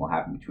if anything will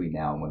happen between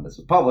now and when this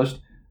is published.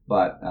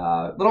 But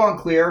a little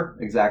unclear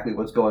exactly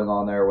what's going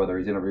on there, whether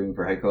he's interviewing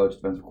for head coach,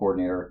 defensive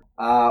coordinator.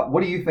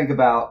 What do you think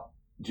about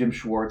Jim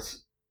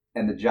Schwartz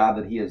and the job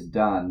that he has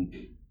done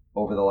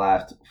over the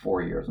last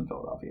 4 years in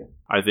Philadelphia?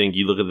 I think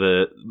you look at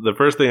the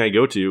first thing I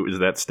go to is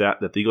that stat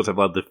that the Eagles have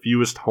allowed the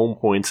fewest home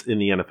points in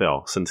the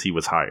NFL since he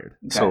was hired.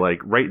 Okay. So,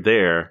 right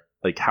there,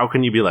 how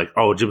can you be like,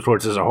 oh, Jim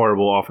Schwartz is a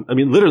horrible offense? I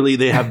mean, literally,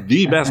 they have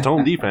the best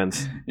home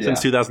defense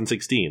since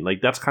 2016.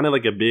 That's kind of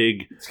like a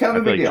big,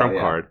 trump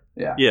card.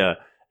 Yeah.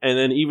 And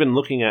then even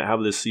looking at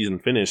how this season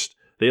finished,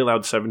 they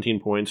allowed 17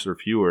 points or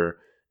fewer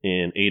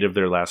in 8 of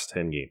their last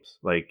 10 games.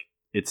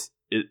 It's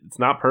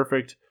not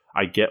perfect.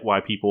 I get why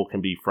people can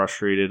be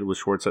frustrated with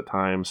Schwartz at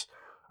times.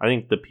 I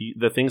think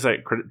the things that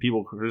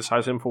people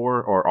criticize him for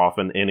are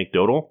often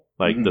anecdotal,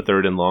 the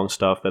third and long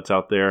stuff that's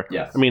out there.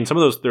 Yes. I mean, some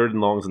of those third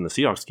and longs in the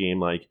Seahawks game,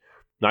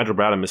 Nigel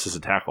Bradham misses a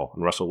tackle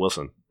and Russell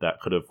Wilson that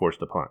could have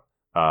forced a punt.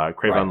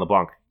 Cravon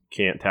LeBlanc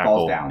can't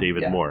tackle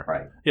David Moore.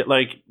 Right. Yeah,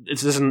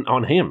 this isn't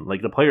on him.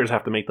 The players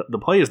have to make the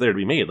play is there to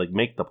be made.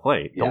 Make the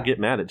play. Don't get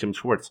mad at Jim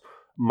Schwartz.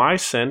 My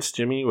sense,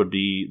 Jimmy, would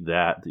be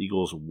that the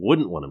Eagles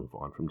wouldn't want to move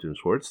on from Jim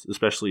Schwartz,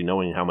 especially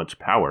knowing how much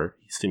power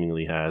he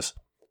seemingly has.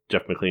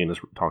 Jeff McLean has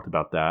talked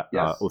about that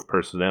with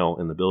personnel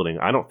in the building.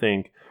 I don't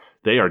think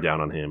they are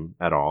down on him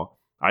at all.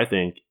 I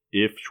think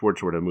if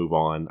Schwartz were to move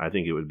on, I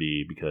think it would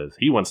be because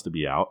he wants to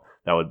be out.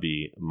 That would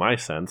be my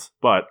sense.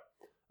 But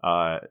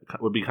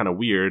it would be kind of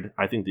weird.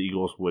 I think the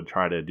Eagles would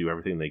try to do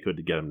everything they could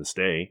to get him to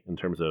stay in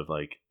terms of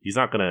he's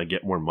not going to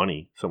get more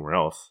money somewhere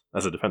else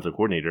as a defensive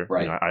coordinator.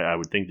 Right. I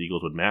would think the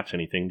Eagles would match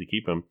anything to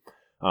keep him.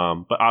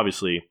 But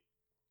obviously,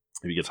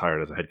 if he gets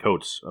hired as a head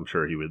coach, I'm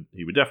sure he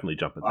would definitely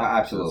jump at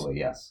that. Absolutely,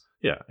 yes.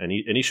 Yeah, and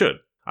he should.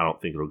 I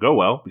don't think it'll go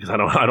well because I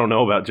don't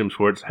know about Jim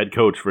Schwartz head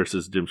coach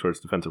versus Jim Schwartz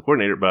defensive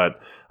coordinator. But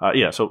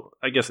so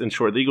I guess in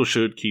short, the Eagles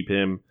should keep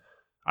him.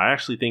 I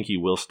actually think he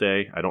will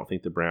stay. I don't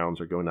think the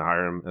Browns are going to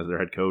hire him as their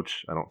head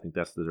coach. I don't think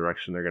that's the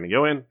direction they're going to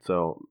go in.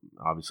 So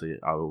obviously,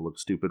 I will look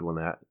stupid when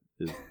that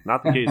is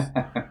not the case.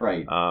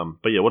 Right.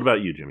 But yeah, what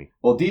about you, Jimmy?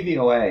 Well,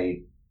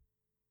 DVOA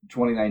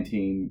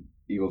 2019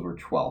 Eagles were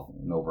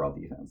 12th in overall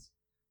defense.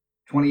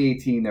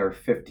 2018 they were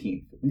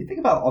 15th. When you think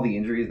about all the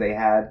injuries they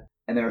had,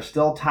 and they're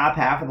still top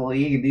half of the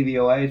league in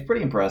DVOA, it's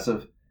pretty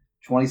impressive.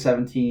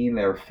 2017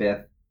 they were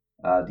 5th.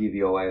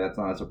 DVOA, that's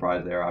not a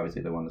surprise there.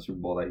 Obviously, they won the Super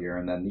Bowl that year.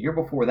 And then the year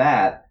before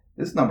that,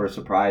 this number is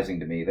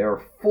surprising to me. They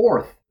were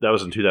 4th. That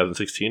was in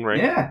 2016, right?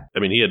 Yeah. I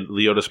mean, he had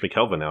Leotis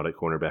McKelvin out at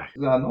cornerback.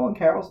 Is Nolan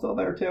Carroll still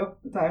there, too,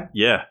 at the time?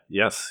 Yeah.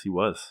 Yes, he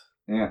was.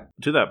 Yeah.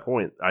 To that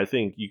point, I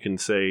think you can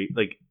say,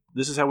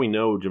 this is how we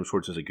know Jim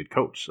Schwartz is a good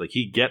coach.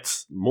 He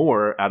gets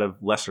more out of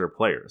lesser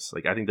players.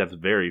 I think that's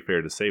very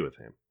fair to say with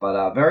him. But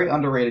a very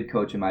underrated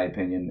coach, in my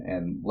opinion.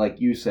 And like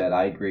you said,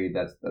 I agree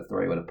that's the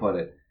right way to put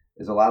it.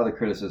 Is a lot of the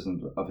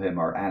criticisms of him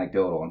are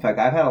anecdotal. In fact,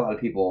 I've had a lot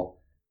of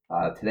people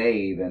today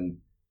even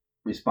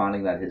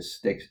responding that his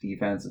sticks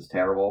defense is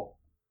terrible.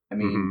 I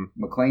mean,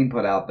 McLean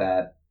put out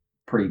that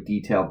pretty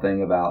detailed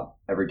thing about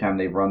every time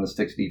they've run the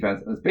sticks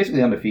defense. It's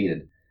basically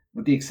undefeated,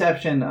 with the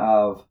exception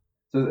of,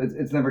 so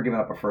it's never given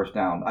up a first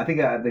down. I think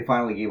they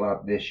finally gave one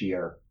up this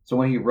year. So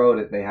when he wrote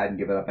it, they hadn't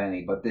given up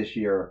any. But this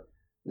year,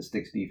 the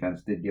sticks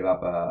defense did give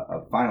up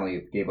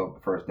finally gave up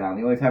a first down.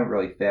 The only time it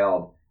really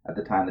failed at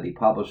the time that he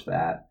published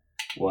that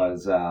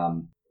was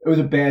it was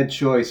a bad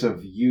choice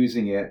of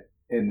using it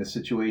in the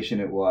situation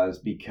it was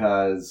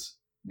because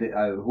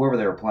whoever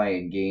they were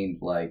playing gained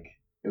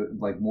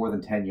more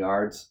than 10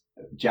 yards.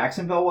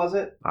 Jacksonville, was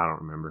it? I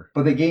don't remember.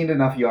 But they gained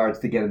enough yards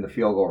to get in the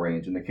field goal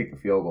range, and they kicked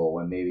the field goal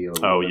when maybe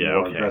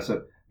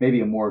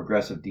a more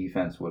aggressive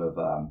defense would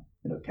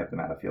have kept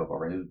them out of field goal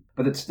range.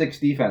 But the Sticks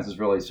defense has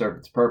really served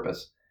its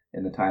purpose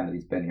in the time that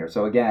he's been here.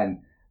 So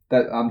again,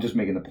 that I'm just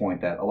making the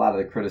point that a lot of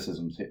the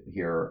criticisms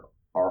here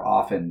are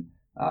often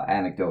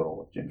anecdotal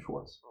with Jim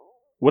Schwartz.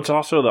 What's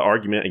also the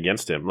argument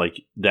against him,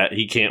 that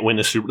he can't win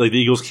the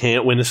Eagles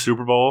can't win a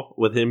Super Bowl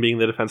with him being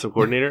the defensive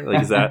coordinator?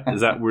 Is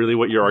that really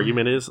what your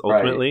argument is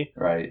ultimately?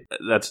 Right.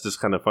 That's just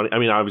kind of funny. I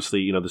mean,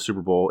 obviously, the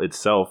Super Bowl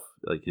itself,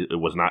 it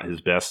was not his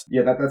best.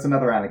 Yeah, that's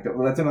another anecdote.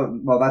 That's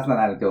not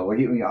anecdotal.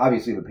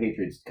 Obviously, the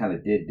Patriots kind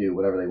of did do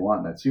whatever they want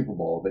in that Super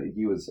Bowl, but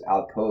he was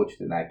outcoached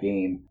in that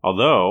game.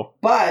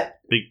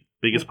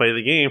 Biggest play of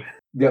the game.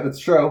 Yeah, that's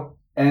true.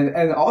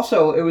 And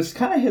also, it was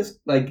kind of his,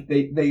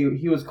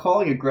 he was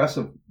calling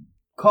aggressive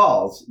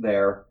calls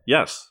there.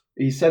 Yes.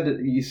 He said that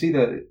you see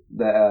the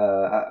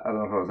I don't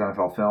know if it was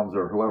NFL Films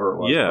or whoever it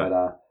was,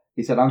 but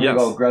he said, I'm going to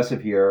go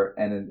aggressive here,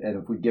 and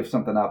if we give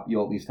something up,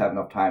 you'll at least have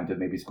enough time to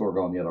maybe score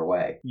going the other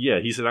way. Yeah,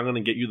 he said, I'm going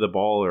to get you the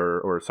ball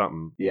or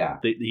something. Yeah.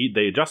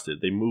 They adjusted.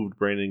 They moved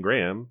Brandon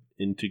Graham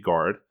into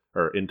guard,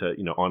 or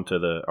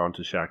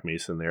onto Shaq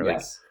Mason there.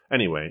 Yes.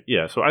 Anyway,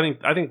 yeah. So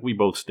I think we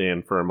both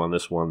stand firm on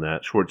this one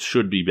that Schwartz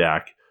should be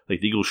back. Like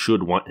the Eagles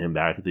should want him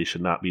back. They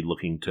should not be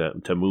looking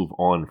to move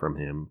on from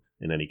him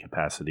in any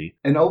capacity.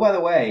 And oh, by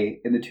the way,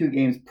 in the 2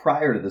 games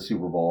prior to the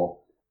Super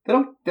Bowl, they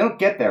don't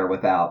get there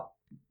without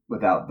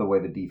the way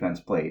the defense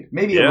played.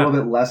 Maybe a little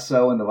bit less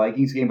so in the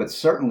Vikings game, but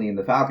certainly in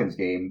the Falcons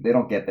game, they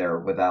don't get there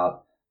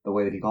without the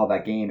way that he called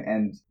that game.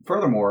 And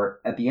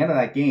furthermore, at the end of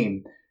that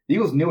game, the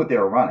Eagles knew what they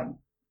were running.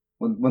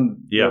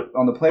 When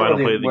on the play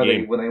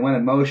when they went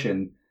in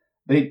motion,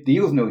 the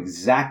Eagles knew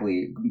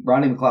exactly.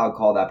 Ronnie McLeod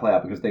called that play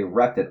out because they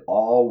repped it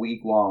all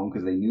week long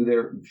because they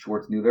knew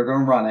Schwartz knew they were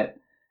going to run it,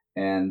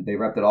 and they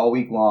repped it all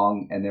week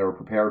long, and they were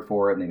prepared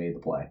for it, and they made the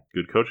play.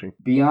 Good coaching.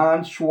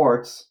 Beyond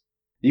Schwartz,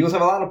 the Eagles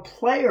have a lot of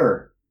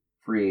player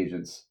free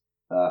agents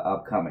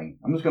upcoming.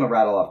 I'm just going to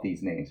rattle off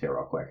these names here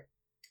real quick.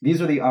 These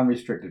are the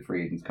unrestricted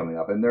free agents coming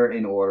up, and they're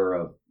in order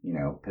of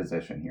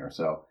position here.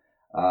 So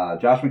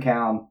Josh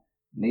McCown,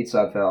 Nate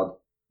Sudfeld,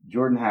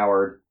 Jordan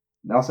Howard,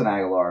 Nelson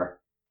Aguilar,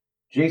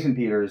 Jason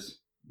Peters,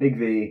 Big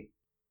V,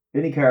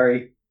 Vinny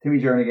Curry, Timmy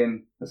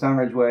Jernigan, Hassan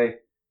Ridgeway,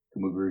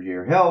 Kamu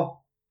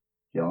Grugier-Hill,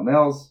 Jalen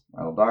Mills,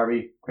 Ronald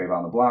Darby,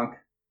 Crayvon LeBlanc,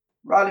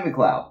 Rodney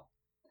McLeod.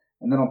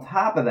 And then on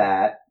top of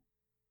that,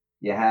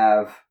 you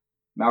have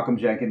Malcolm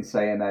Jenkins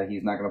saying that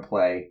he's not going to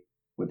play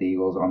with the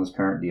Eagles on his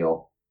current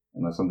deal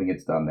unless something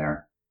gets done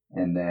there.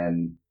 And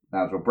then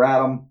Nigel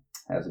Bradham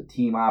has a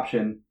team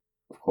option.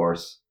 Of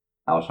course,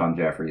 Alshon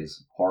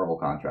Jeffrey's horrible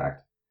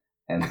contract.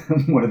 And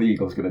what are the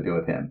Eagles going to do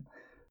with him?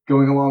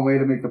 Going a long way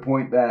to make the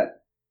point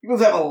that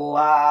Eagles have a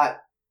lot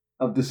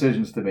of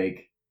decisions to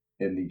make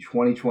in the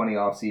 2020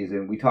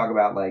 offseason. We talk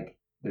about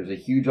there's a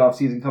huge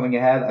offseason coming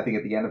ahead, I think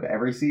at the end of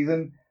every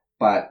season,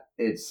 but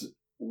it's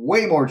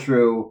way more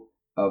true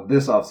of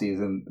this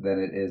offseason than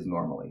it is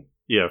normally.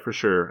 Yeah, for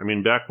sure. I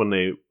mean, back when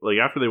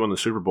after they won the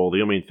Super Bowl,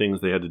 the only things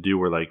they had to do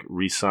were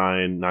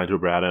re-sign Nigel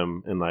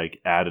Bradham and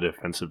add a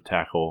defensive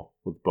tackle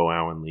with Bo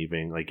Allen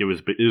leaving. It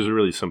was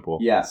really simple.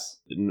 Yes.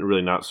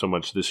 Really not so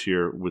much this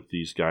year with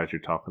these guys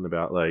you're talking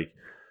about.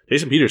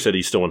 Jason Peters said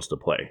he still wants to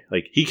play.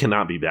 He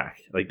cannot be back.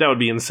 That would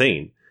be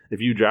insane if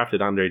you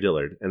drafted Andre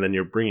Dillard and then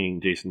you're bringing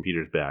Jason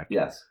Peters back.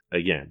 Yes.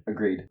 Again.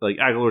 Agreed.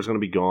 Aguilar's going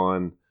to be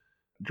gone.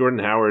 Jordan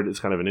Howard is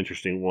kind of an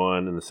interesting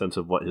one in the sense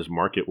of what his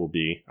market will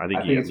be. I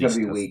think it's going to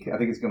be weak. I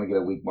think it's going to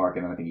get a weak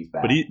market, and I think he's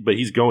back. But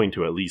he's going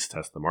to at least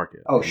test the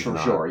market. Oh,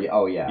 sure. Yeah.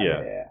 Oh,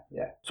 yeah.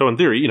 So in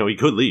theory, he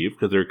could leave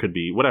because there could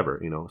be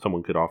whatever.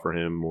 Someone could offer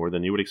him more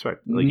than you would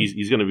expect. Mm-hmm.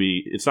 He's going to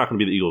be. It's not going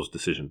to be the Eagles'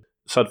 decision.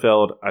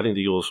 Sudfeld, I think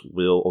the Eagles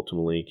will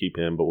ultimately keep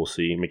him, but we'll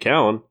see.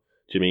 McCown,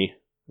 Jimmy.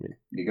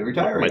 You could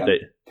retire. Might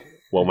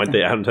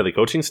they add him to the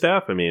coaching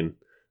staff?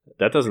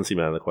 That doesn't seem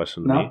out of the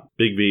question to me.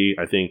 Big V,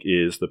 I think,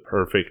 is the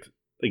perfect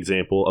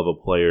example of a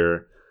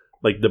player,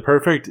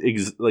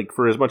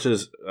 for as much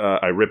as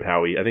I rip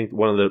Howie, I think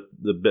one of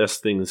the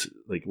best things,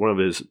 one of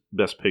his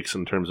best picks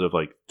in terms of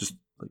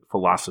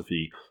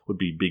philosophy would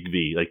be Big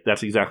V.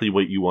 That's exactly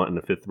what you want in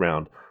the 5th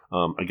round.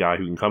 A guy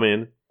who can come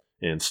in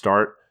and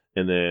start,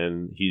 and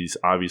then he's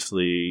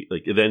obviously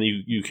then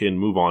you can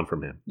move on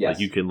from him.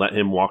 Yes. You can let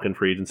him walk in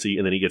free agency,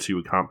 and then he gets you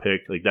a comp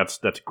pick. That's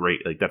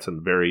great. That's a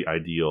very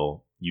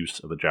ideal use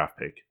of a draft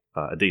pick.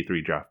 A day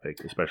 3 draft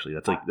pick, especially.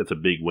 That's a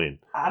big win.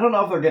 I don't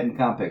know if they're getting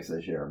comp picks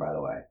this year, by the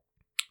way,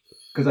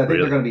 because I think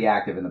they're going to be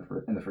active in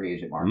the free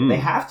agent market. They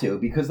have to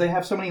because they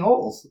have so many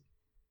holes.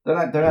 They're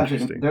not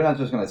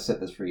just going to sit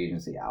this free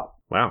agency out.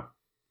 Wow.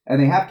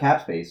 And they have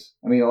cap space.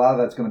 A lot of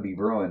that's going to be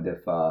ruined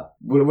if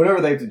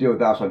whatever they have to do with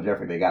Alshon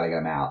Jeffrey, they got to get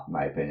him out. In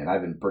my opinion,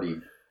 I've been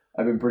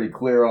pretty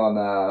clear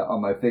on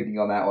my thinking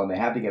on that one. They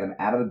have to get him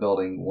out of the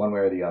building one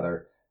way or the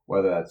other.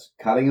 Whether that's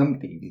cutting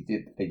him,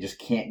 they just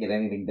can't get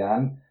anything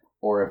done.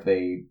 Or if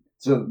they...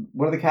 So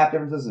what are the cap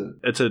differences?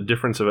 It's a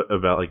difference of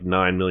about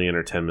 $9 million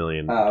or $10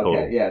 million total.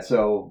 Okay, yeah.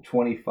 So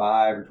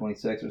 25 or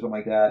 26 or something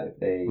like that if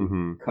they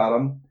cut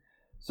them.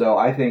 So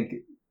I think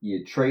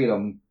you trade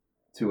them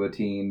to a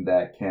team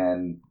that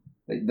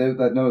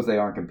knows they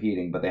aren't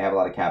competing, but they have a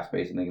lot of cap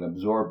space and they can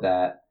absorb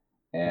that.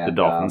 And the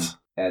Dolphins.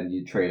 And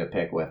you trade a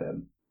pick with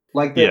him.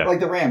 Like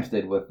the Rams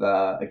did with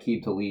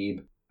Aqib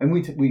Talib. And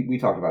we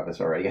talked about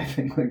this already, I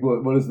think.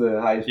 What is the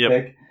highest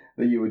pick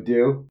that you would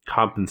do?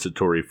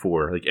 Compensatory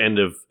 4, end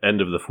of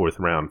the 4th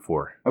round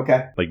 4.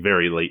 Okay.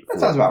 Very late. That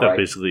sounds about right.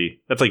 Basically,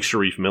 that's like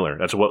Sharif Miller.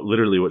 That's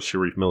literally what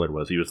Sharif Miller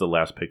was. He was the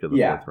last pick of the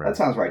 4th round. Yeah, that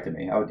sounds right to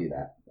me. I would do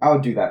that. I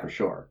would do that for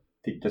sure,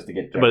 just to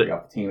get Jeffrey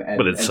off the team.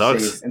 But it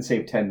sucks.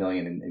 Save $10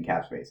 million in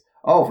cap space.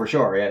 Oh, for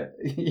sure. Yeah.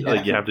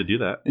 You have to do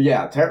that.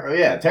 Yeah.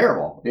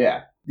 Terrible.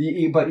 Yeah.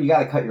 But you got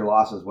to cut your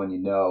losses when you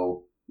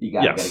know. You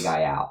got to get a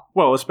guy out.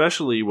 Well,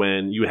 especially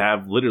when you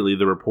have literally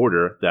the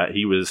reporter that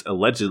he was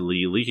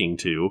allegedly leaking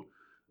to,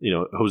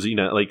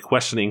 Hosina,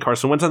 questioning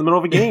Carson Wentz in the middle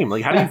of a game.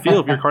 How do you feel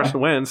if you're Carson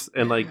Wentz?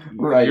 And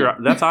right.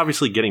 That's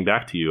obviously getting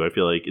back to you, I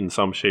feel in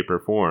some shape or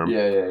form.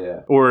 Yeah.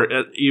 Or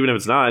even if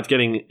it's not,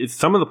 it's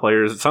some of the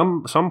players,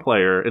 some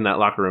player in that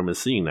locker room is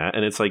seeing that.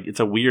 And it's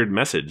a weird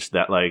message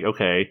that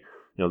okay,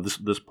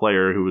 this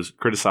player who was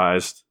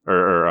criticized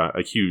or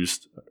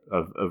accused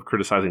of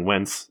criticizing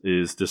Wentz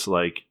is just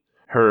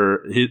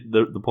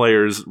the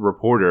player's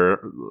reporter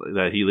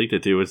that he leaked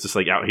it to is just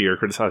like out here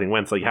criticizing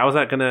Wentz. Like, how is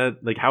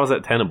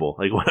that tenable?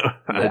 Like,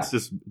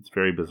 it's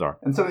very bizarre.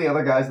 And some of the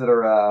other guys that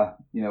are,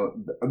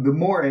 the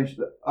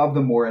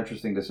more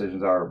interesting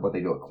decisions are what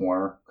they do at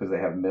corner, because they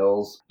have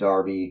Mills,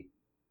 Darby,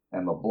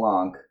 and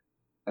LeBlanc,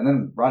 and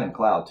then Rodney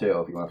McLeod too,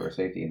 if you want to throw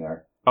safety in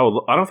there.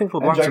 Oh, I don't think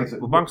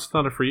LeBlanc's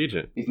not a free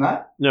agent. He's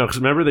not? No, because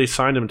remember they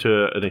signed him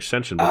to an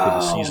extension before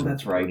the season.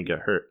 That's right. When he got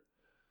hurt.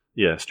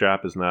 Yeah,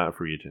 Strap is not a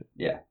free agent.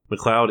 Yeah.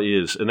 McLeod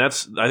is. And I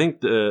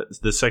think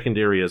the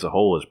secondary as a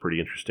whole is pretty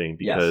interesting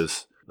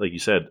because, like you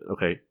said,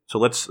 okay, so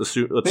let's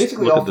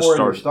basically look all at the four of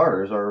your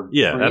starters are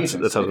free agents.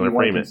 That's how I was going to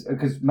frame it.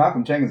 Because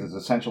Malcolm Jenkins is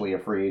essentially a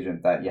free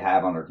agent that you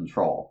have under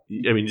control.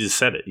 I mean, you just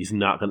said it. He's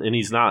not going to, and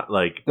he's not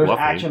like there's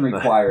bluffing. action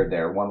required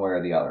there, one way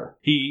or the other.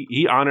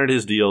 He honored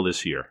his deal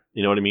this year.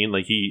 You know what I mean?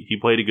 Like he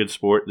played a good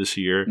sport this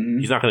year.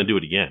 Mm-hmm. He's not going to do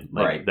it again.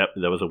 Like right.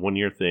 That was a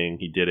 1-year thing.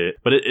 He did it,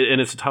 but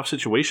it's a tough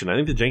situation. I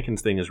think the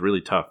Jenkins thing is really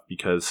tough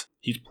because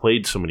he's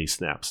played so many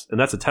snaps, and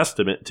that's a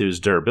testament to his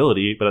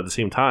durability. But at the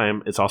same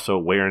time, it's also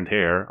wear and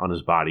tear on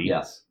his body.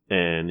 Yes.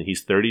 And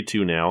he's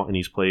 32 now, and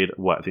he's played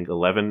 11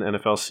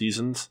 NFL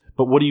seasons.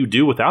 But what do you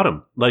do without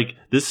him? Like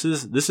this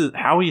is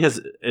how he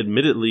has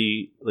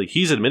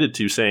he's admitted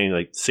to saying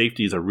like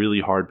safety is a really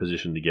hard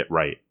position to get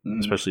right,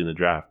 especially in the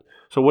draft.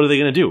 So what are they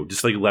going to do?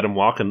 Just like let him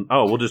walk and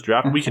we'll just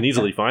draft. We can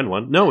easily find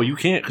one. No, you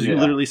can't because you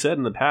literally said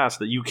in the past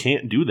that you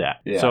can't do that.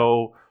 Yeah.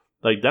 So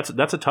like that's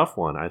a tough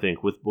one. I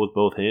think with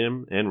both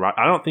him and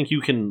I don't think you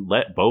can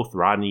let both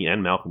Rodney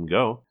and Malcolm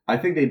go. I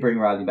think they bring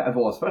Rodney back.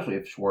 Well, especially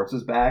if Schwartz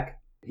is back.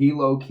 He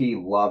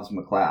low-key loves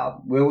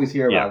McLeod. We always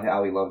hear about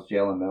how he loves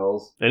Jalen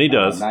Mills. And he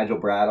does. Nigel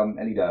Bradham,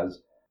 and he does.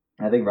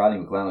 I think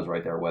Rodney McLeod is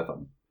right there with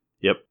him.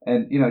 Yep.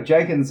 And,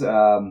 Jenkins,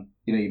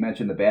 you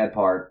mentioned the bad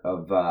part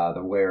of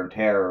the wear and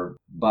tear.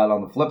 But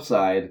on the flip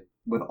side,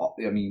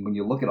 when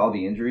you look at all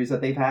the injuries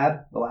that they've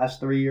had the last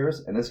 3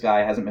 years, and this guy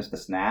hasn't missed a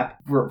snap,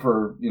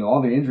 for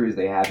all the injuries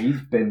they have, he's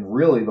been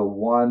really the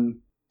one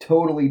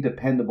totally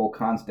dependable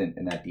constant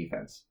in that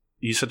defense.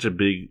 He's such a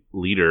big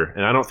leader,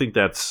 and I don't think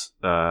that's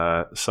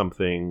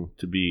something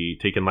to be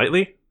taken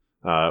lightly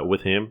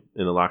with him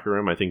in the locker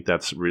room. I think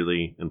that's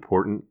really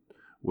important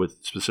with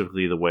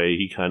specifically the way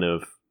he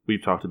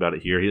we've talked about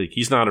it here.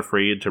 He's not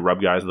afraid to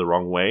rub guys the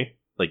wrong way,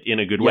 like in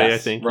a good way, I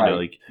think.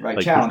 Right.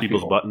 Like push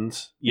people's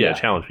buttons. Yeah,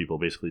 challenge people,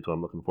 basically, is what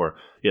I'm looking for.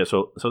 Yeah,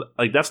 so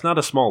like that's not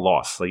a small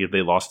loss, like if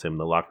they lost him in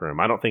the locker room.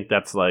 I don't think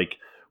that's like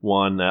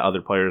one that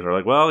other players are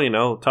like,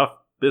 well, tough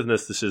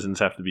business decisions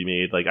have to be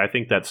made. Like I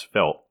think that's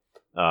felt.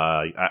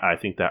 I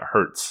think that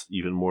hurts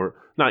even more,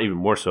 not even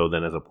more so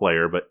than as a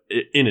player, but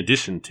in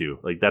addition to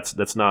like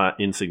that's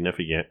not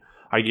insignificant.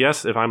 I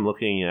guess if I'm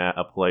looking at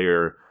a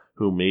player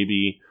who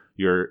maybe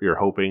you're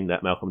hoping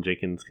that Malcolm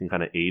Jenkins can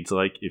kind of aids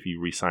like if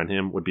you re-sign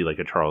him would be like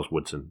a Charles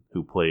Woodson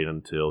who played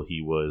until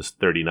he was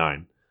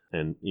 39,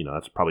 and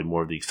that's probably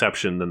more of the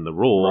exception than the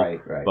rule.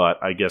 Right.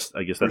 But I guess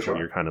that's what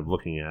you're kind of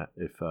looking at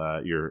if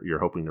you're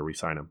hoping to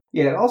re-sign him.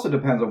 Yeah, it also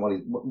depends on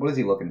what is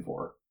he looking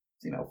for.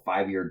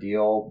 5-year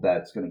deal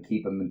that's going to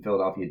keep him in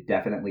Philadelphia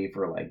definitely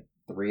for like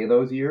 3 of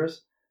those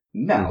years.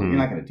 No, You're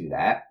not going to do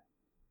that.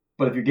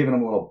 But if you're giving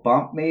him a little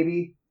bump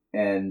maybe,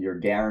 and you're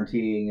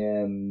guaranteeing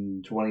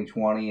him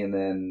 2020 and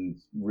then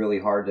really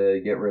hard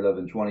to get rid of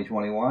in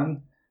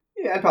 2021,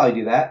 yeah, I'd probably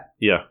do that.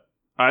 Yeah.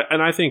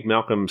 I think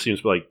Malcolm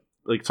seems like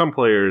some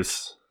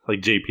players, like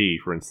JP,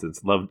 for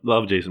instance,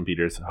 love Jason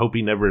Peters. Hope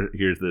he never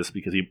hears this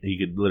because he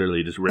could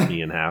literally just rip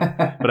me in half.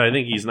 But I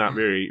think he's not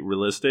very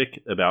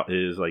realistic about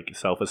his like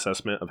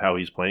self-assessment of how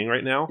he's playing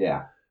right now.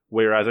 Yeah.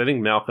 Whereas I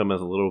think Malcolm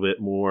is a little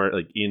bit more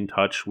like in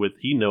touch with.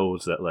 He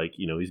knows that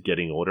he's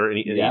getting older, and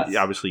he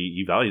obviously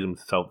he values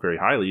himself very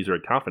highly. He's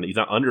very confident. He's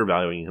not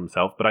undervaluing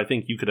himself. But I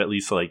think you could at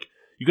least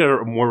you could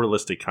have a more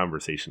realistic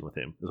conversation with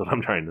him. Is what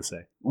I'm trying to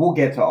say. We'll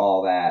get to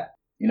all that.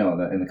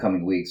 In the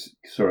coming weeks,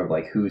 sort of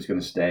like who's going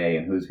to stay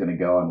and who's going to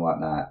go and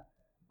whatnot.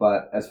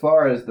 But as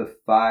far as the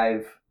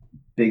 5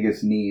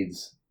 biggest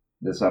needs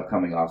this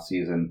upcoming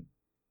offseason,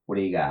 what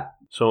do you got?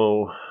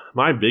 So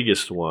my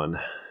biggest one,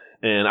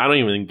 and I don't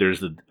even think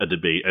there's a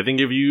debate. I think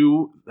if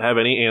you have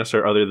any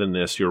answer other than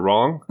this, you're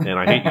wrong, and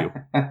I hate you.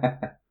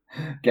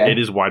 Okay. It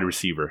is wide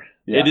receiver.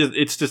 Yeah.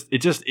 It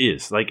just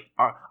is. Like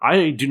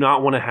I do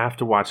not want to have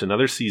to watch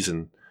another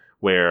season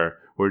where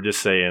we're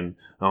just saying,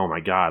 oh my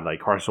God, like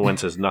Carson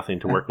Wentz has nothing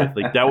to work with.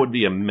 Like that would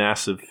be a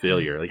massive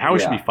failure. Like Howie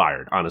should be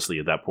fired, honestly,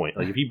 at that point.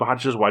 Like if he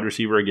botches wide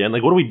receiver again,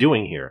 like what are we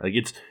doing here? Like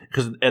it's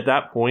because at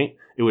that point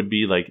it would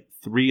be like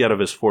 3 out of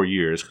his 4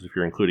 years, because if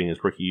you're including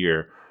his rookie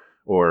year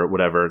or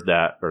whatever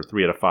or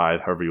 3 out of 5,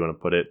 however you want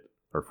to put it,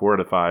 or 4 out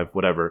of 5,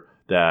 whatever,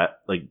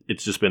 that like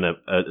it's just been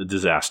a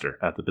disaster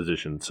at the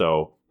position.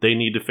 So they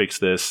need to fix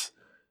this.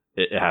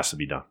 It has to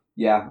be done.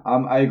 Yeah,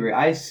 I agree.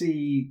 I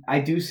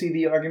do see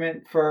the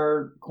argument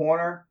for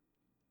corner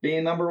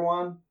being number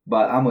 1,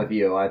 but I'm with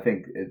you. I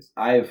think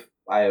I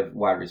have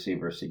wide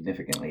receiver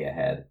significantly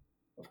ahead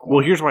of corner.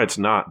 Well, here's why it's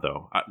not,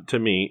 though, to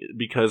me,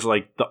 because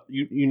like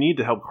you need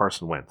to help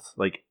Carson Wentz.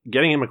 Like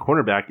getting him a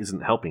cornerback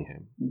isn't helping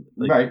him.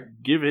 Like, right.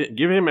 Give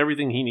him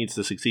everything he needs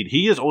to succeed.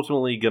 He is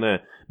ultimately going to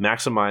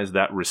maximize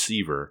that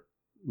receiver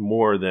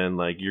more than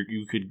like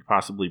you could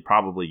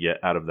probably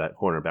get out of that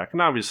cornerback.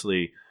 And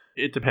obviously,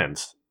 it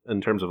depends in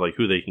terms of like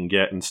who they can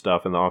get and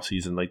stuff in the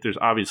offseason. Like there's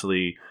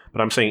obviously,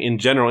 but I'm saying in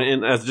general,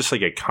 and as just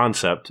like a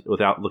concept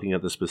without looking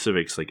at the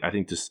specifics, like I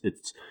think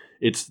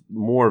it's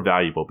more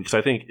valuable because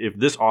I think if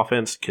this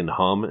offense can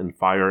hum and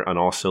fire on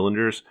all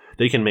cylinders,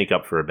 they can make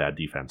up for a bad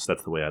defense.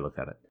 That's the way I look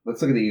at it.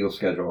 Let's look at the Eagles'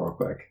 schedule real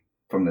quick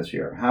from this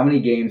year. How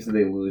many games did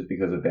they lose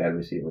because of bad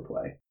receiver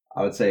play?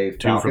 I would say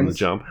Falcons. 2 from the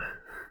jump.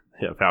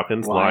 Yeah,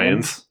 Falcons,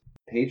 Lions.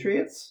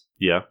 Patriots?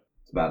 Yeah.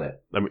 That's about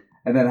it. I mean,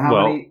 and then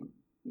how many?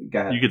 Go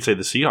ahead. You could say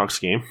the Seahawks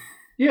game.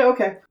 Yeah,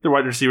 okay. Their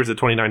wide receivers at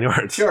 29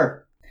 yards.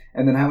 Sure.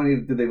 And then how many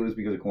did they lose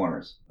because of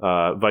corners?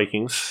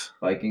 Vikings.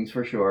 Vikings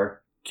for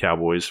sure.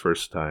 Cowboys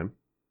first time.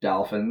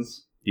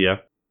 Dolphins. Yeah,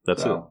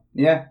 that's it.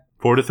 Yeah.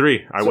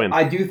 4-3. I win.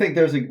 I do think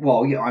there's you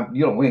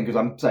don't win because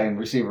I'm saying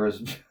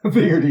receivers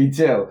bigger D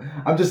too.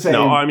 I'm just saying.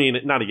 No, I mean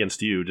not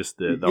against you, just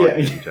the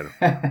argument in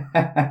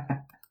general.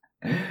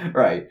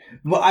 Right.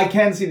 Well, I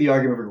can see the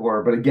argument for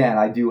corner, but again,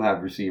 I do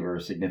have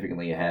receivers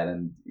significantly ahead,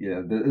 and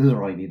it doesn't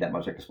really need that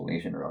much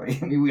explanation, really.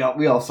 I mean,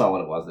 we all saw what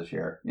it was this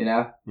year,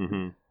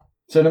 Mm-hmm.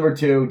 So number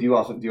 2, do you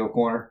have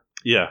corner?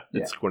 Yeah,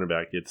 it's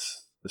cornerback.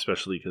 It's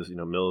especially because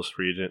Mills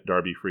free agent,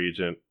 Darby free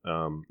agent,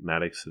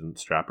 Maddox and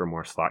Strapper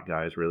more slot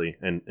guys really,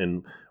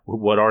 and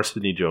what are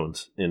Sidney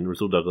Jones and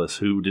Rasul Douglas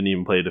who didn't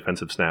even play a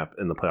defensive snap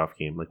in the playoff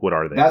game? Like, what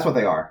are they? That's what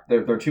they are.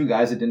 They're 2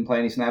 guys that didn't play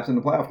any snaps in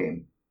the playoff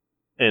game.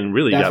 And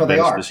really got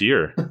benched this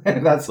year.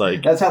 That's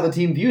how the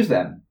team views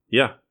them.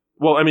 Yeah.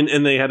 Well, I mean,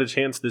 and they had a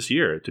chance this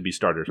year to be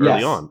starters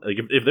early on. Like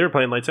if they were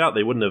playing lights out,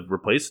 they wouldn't have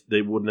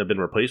been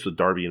replaced with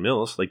Darby and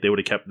Mills. Like they would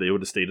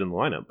have stayed in the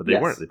lineup, but they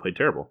weren't. They played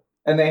terrible.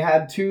 And they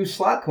had 2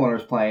 slot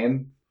corners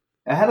playing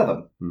ahead of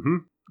them. Mm-hmm.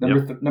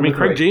 Number 3.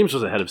 Craig James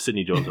was ahead of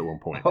Sidney Jones at one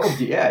point. Oh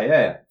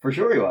yeah, for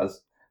sure he was.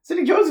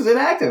 Sidney Jones is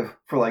inactive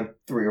for like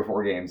 3 or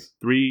 4 games.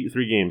 3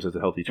 games as a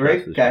healthy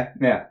scratch. Okay,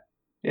 yeah,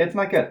 it's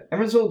not good.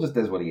 And Rasul just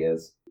is what he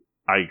is.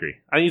 I agree.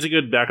 I think he's a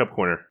good backup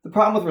corner. The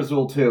problem with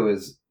Rasul, too,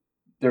 is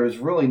there is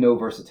really no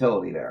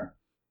versatility there.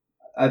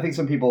 I think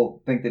some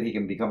people think that he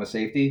can become a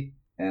safety,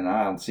 and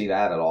I don't see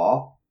that at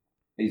all.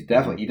 He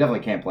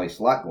definitely can't play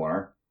slot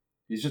corner.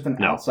 He's just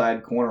an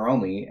outside corner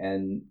only,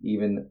 and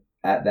even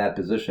at that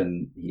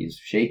position, he's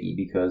shaky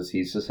because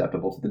he's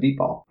susceptible to the deep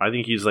ball. I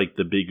think he's like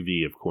the big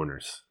V of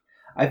corners.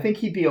 I think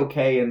he'd be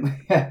okay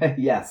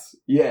yes.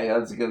 Yeah,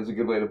 that's a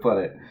good way to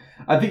put it.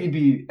 I think he'd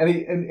be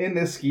in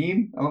this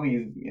scheme.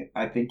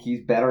 I think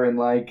he's better in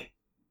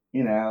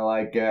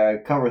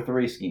cover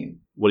 3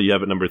 scheme. What do you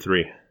have at number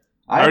 3?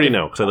 I already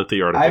know because I looked at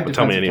your article. But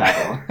tell me anyway.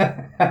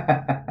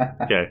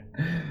 Okay.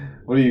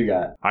 What do you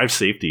got? I have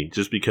safety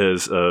just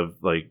because of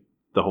like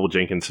the whole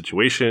Jenkins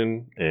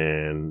situation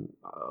and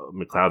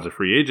McLeod's a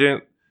free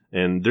agent.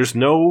 And there's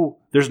no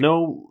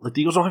like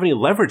the Eagles don't have any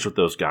leverage with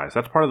those guys.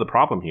 That's part of the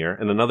problem here.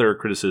 And another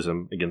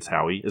criticism against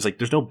Howie is like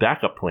there's no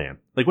backup plan.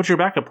 Like, what's your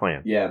backup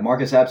plan? Yeah,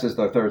 Marcus Epps is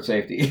their 3rd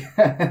safety.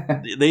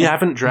 They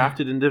haven't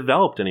drafted and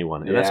developed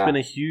anyone, and that's been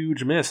a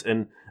huge miss.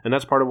 And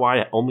that's part of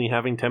why only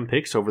having 10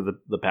 picks over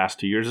the past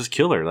 2 years is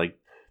killer. Like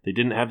they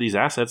didn't have these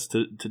assets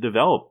to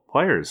develop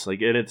players.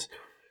 Like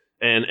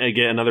and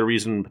again, another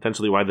reason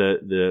potentially why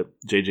the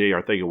J.J.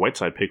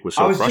 Arcega-Whiteside pick was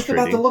so frustrating. I was just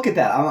about to look at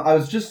that.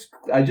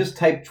 I just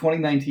typed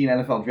 2019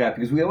 NFL draft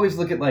because we always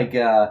look at like,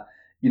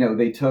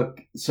 they took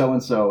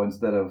so-and-so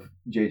instead of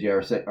J.J.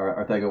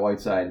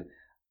 Arcega-Whiteside,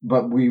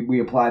 but we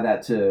apply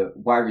that to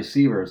wide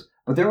receivers.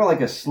 But there were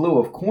like a slew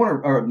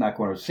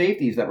of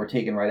safeties that were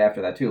taken right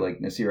after that too. Like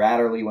Nasir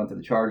Adderley went to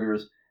the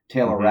Chargers,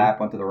 Taylor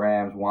Rapp went to the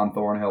Rams, Juan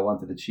Thornhill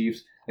went to the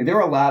Chiefs. Like there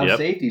were a lot of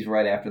safeties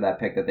right after that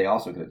pick that they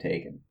also could have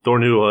taken.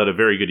 Thornhill had a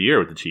very good year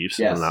with the Chiefs,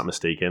 if I'm not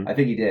mistaken. I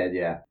think he did,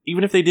 yeah.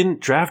 Even if they didn't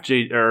draft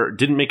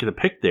didn't make the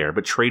pick there,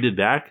 but traded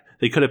back,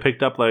 they could have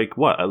picked up like a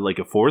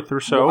 4th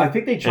or so. Well, I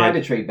think they tried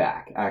to trade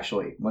back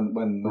actually when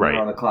they were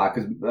on the clock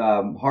because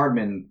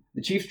Hardman,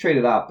 the Chiefs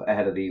traded up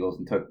ahead of the Eagles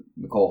and took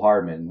Mecole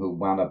Hardman, who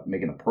wound up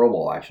making a Pro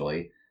Bowl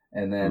actually,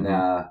 and then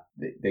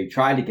they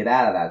tried to get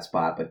out of that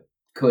spot but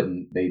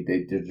couldn't.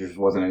 There just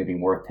wasn't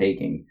anything worth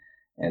taking,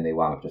 and they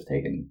wound up just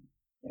taking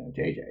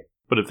JJ.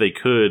 But if they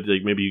could,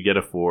 like maybe you get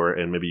a 4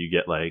 and maybe you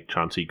get like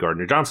Chauncey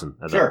Gardner-Johnson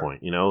at that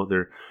point.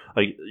 They're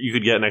like you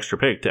could get an extra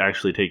pick to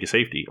actually take a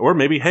safety. Or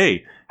maybe,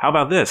 hey, how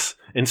about this?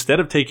 Instead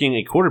of taking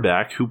a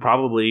quarterback who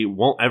probably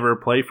won't ever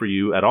play for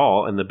you at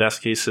all in the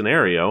best case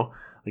scenario,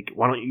 like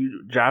why don't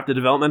you draft a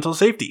developmental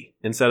safety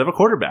instead of a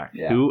quarterback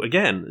who,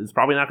 again, is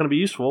probably not going to be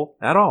useful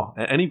at all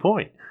at any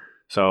point.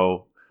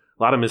 So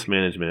a lot of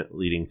mismanagement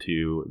leading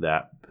to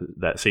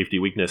that safety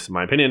weakness, in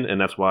my opinion, and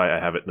that's why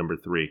I have it number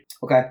 3.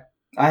 Okay.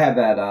 I have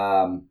that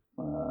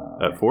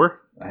at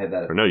 4? I had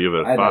that. Or no, you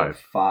have it at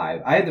 5.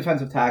 5. I had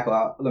defensive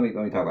tackle. Let me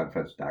talk about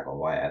defensive tackle.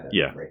 Why I had that.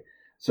 Yeah. 3.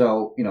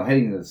 So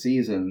heading into the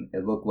season,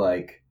 it looked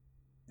like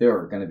they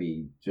were going to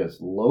be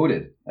just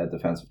loaded at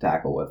defensive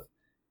tackle with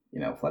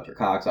Fletcher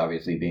Cox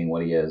obviously being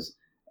what he is.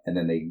 And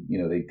then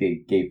they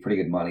gave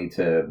pretty good money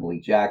to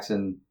Malik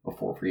Jackson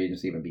before free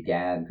agency even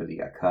began because he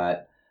got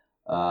cut.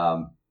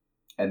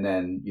 And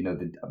then,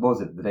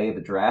 the day of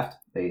the draft,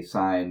 they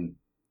signed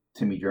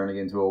Timmy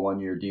Jernigan to a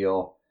 1-year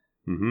deal.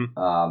 Mm-hmm.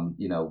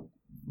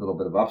 Little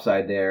bit of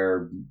upside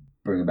there,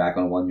 bring him back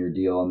on a 1-year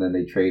deal. And then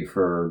they trade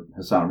for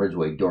Hassan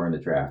Ridgeway during the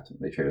draft.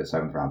 They traded a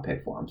 7th-round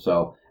pick for him.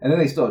 So, and then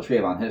they still have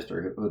Trayvon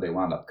Hister, who they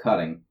wound up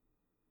cutting.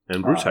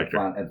 And Bruce Hector.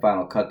 And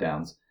final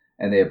cutdowns.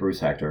 And they have Bruce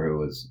Hector, who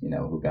was,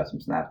 who got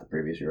some snaps the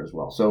previous year as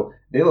well. So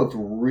they looked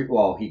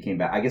he came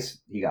back. I guess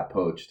he got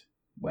poached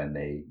when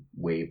they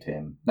waived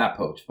him. Not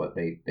poached, but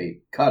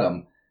they cut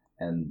him.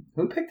 And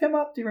who picked him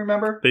up? Do you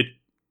remember?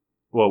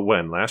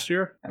 When? Last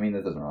year? I mean,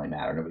 that doesn't really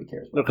matter. Nobody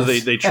cares. No,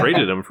 because they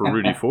traded him for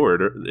Rudy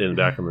Ford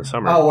back in the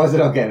summer. Oh, was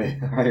it? Okay.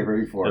 Right,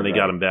 Rudy Ford. And they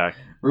got him back.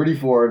 Rudy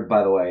Ford,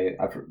 by the way,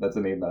 that's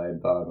a name that I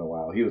hadn't thought of in a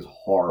while. He was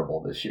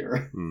horrible this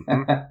year.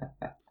 Mm-hmm.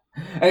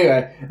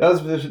 Anyway, that was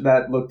a position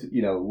that looked,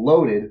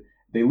 loaded.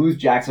 They lose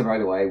Jackson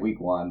right away, week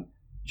 1.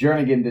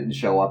 Jernigan didn't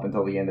show up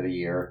until the end of the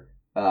year.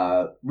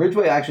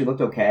 Ridgeway actually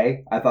looked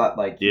okay. I thought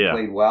he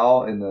played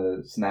well in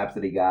the snaps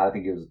that he got. I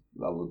think he was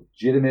a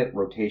legitimate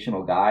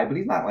rotational guy, but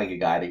he's not like a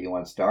guy that you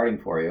want starting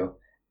for you.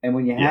 And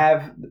when you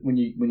have when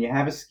you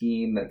have a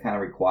scheme that kind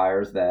of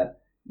requires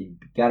that you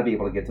got to be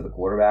able to get to the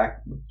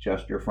quarterback with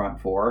just your front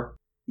four,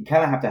 you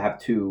kind of have to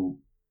have 2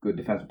 good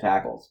defensive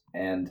tackles.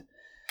 And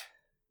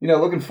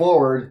looking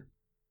forward,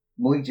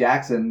 Malik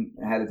Jackson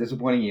had a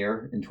disappointing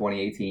year in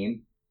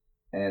 2018,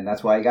 and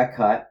that's why he got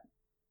cut.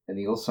 And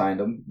the Eagles signed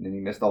him, and he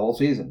missed the whole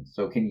season.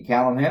 So can you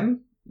count on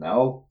him?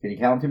 No. Can you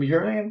count on Timmy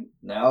Jernigan?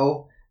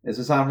 No. Is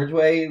Hassan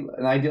Ridgeway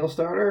an ideal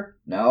starter?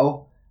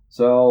 No.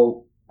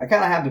 So I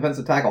kind of have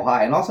defensive tackle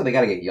high, and also they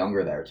got to get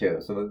younger there too.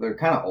 So they're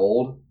kind of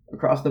old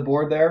across the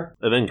board there.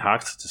 And then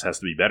Cox just has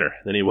to be better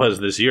than he was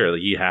this year.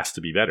 He has to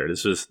be better.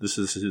 This is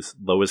his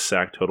lowest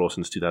sack total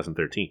since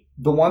 2013.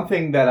 The one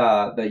thing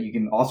that you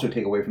can also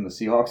take away from the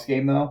Seahawks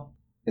game though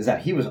is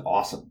that he was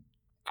awesome.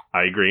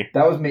 I agree. Do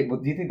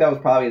you think that was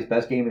probably his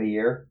best game of the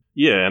year?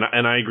 Yeah,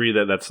 and I agree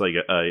that that's like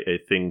a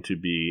thing to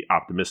be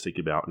optimistic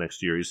about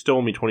next year. He's still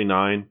only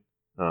 29.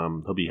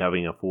 He'll be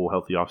having a full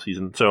healthy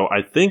offseason. So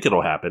I think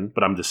it'll happen,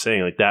 but I'm just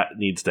saying that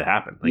needs to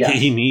happen. Yes.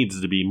 He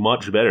needs to be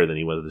much better than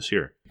he was this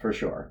year. For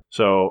sure.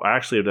 So I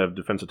actually have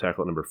defensive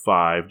tackle at number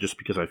 5 just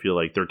because I feel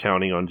like they're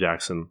counting on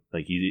Jackson.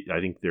 I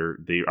think they're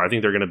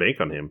going to bank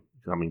on him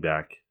coming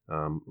back,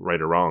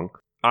 right or wrong.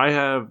 I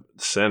have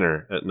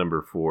center at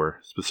number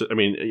 4.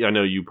 I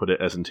know you put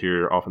it as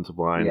interior offensive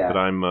line, but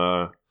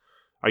I'm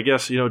I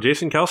guess,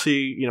 Jason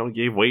Kelce,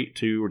 gave weight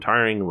to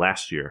retiring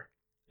last year.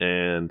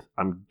 And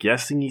I'm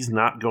guessing he's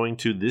not going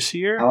to this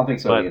year. I don't think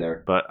so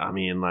either. But I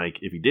mean,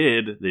 if he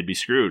did, they'd be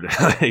screwed.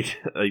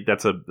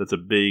 That's a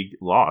big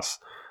loss.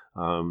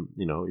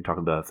 You're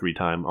talking about a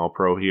 3-time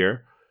All-Pro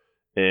here,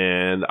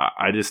 and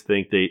I just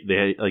think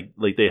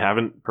they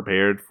haven't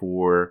prepared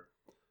for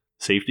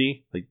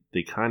safety.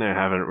 They kind of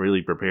haven't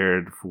really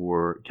prepared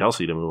for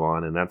Kelce to move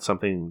on, and that's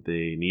something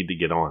they need to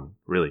get on.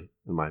 Really,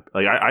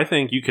 I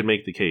think you could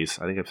make the case.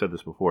 I think I've said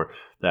this before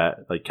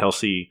that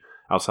Kelce,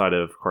 outside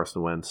of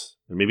Carson Wentz,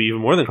 and maybe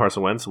even more than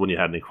Carson Wentz when you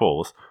had Nick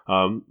Foles,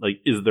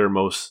 is their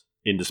most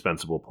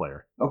indispensable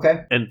player.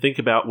 Okay. And think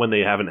about when they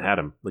haven't had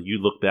him. You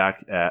look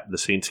back at the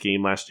Saints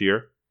game last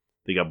year,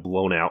 they got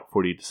blown out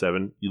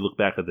 48-7. You look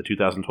back at the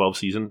 2012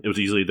 season, it was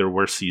easily their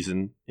worst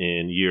season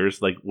in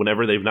years.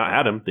 Whenever they've not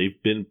had him,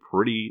 they've been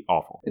pretty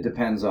awful. It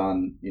depends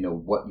on,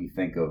 what you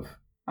think of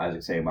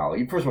Isaac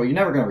Seumalo. First of all, you're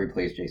never going to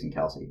replace Jason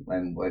Kelce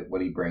and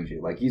what he brings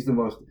you. He's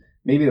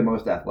maybe the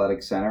most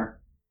athletic center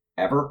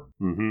ever.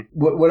 Mm-hmm.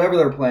 Whatever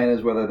their plan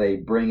is, whether they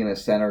bring in a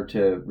center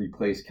to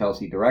replace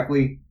Kelce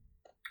directly,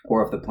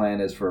 or if the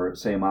plan is for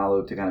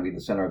Seumalo to kind of be the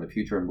center of the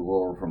future and move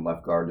over from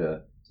left guard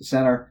to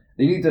center,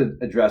 they need to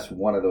address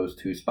one of those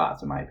 2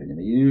 spots, in my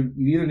opinion. You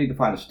either need to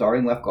find a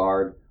starting left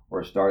guard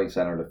or a starting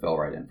center to fill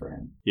right in for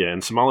him. Yeah,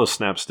 and Seumalo's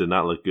snaps did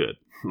not look good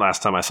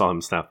last time I saw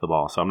him snap the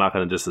ball, so I'm not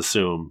going to just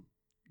assume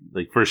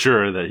for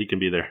sure that he can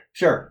be there.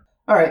 Sure.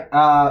 All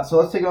right, so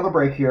let's take another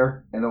break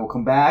here, and then we'll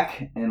come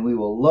back, and we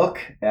will look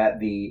at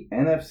the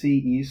NFC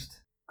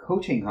East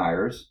coaching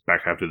hires.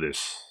 Back after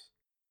this.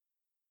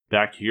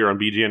 Back here on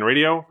BGN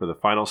Radio for the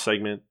final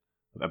segment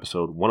of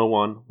episode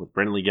 101 with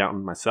Brandon Lee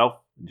Gouton, myself,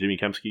 and Jimmy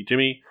Kempski.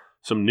 Jimmy,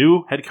 some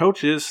new head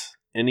coaches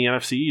in the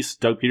NFC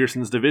East, Doug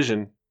Peterson's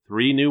division,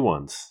 3 new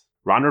ones.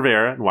 Ron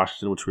Rivera in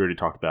Washington, which we already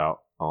talked about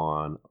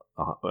on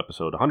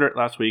episode 100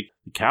 last week.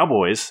 The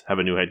Cowboys have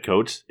a new head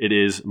coach. It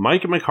is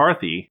Mike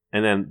McCarthy.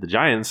 And then the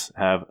Giants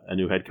have a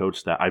new head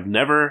coach that I've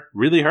never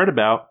really heard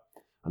about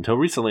until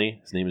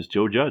recently. His name is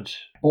Joe Judge.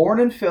 Born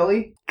in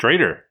Philly.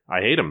 Traitor.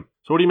 I hate him.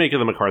 So what do you make of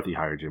the McCarthy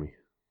hire, Jimmy?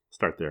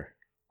 Start there.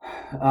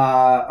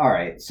 All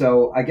right.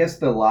 So I guess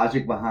the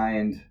logic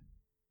behind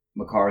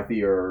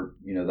McCarthy or,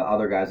 the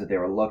other guys that they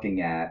were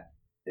looking at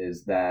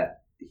is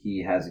that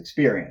he has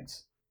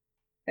experience.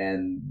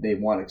 And they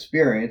want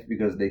experience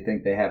because they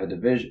think they have a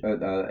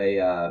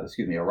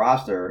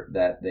roster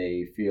that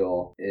they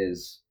feel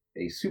is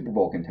a Super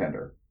Bowl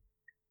contender.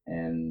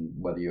 And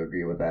whether you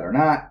agree with that or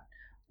not,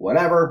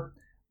 whatever.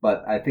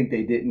 But I think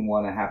they didn't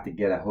want to have to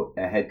get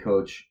a head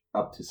coach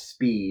up to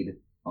speed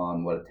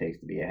on what it takes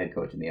to be a head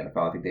coach in the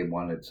NFL. I think they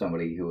wanted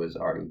somebody who has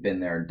already been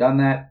there and done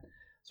that.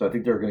 So I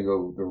think they're going to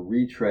go the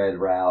retread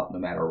route no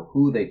matter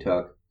who they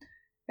took.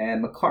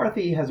 And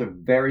McCarthy has a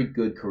very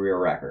good career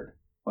record.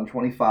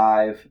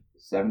 125,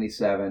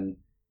 77,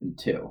 and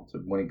 2. It's a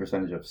winning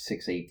percentage of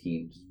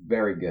 .618, which is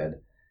very good.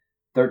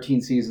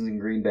 13 seasons in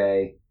Green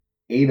Bay.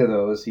 8 of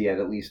those, he had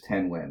at least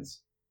 10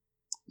 wins.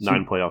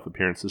 9 playoff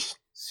appearances.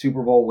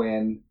 Super Bowl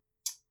win.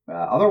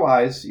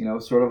 Otherwise,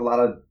 sort of a lot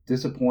of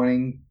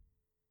disappointing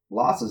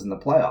losses in the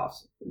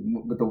playoffs.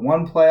 But the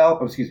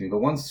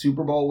one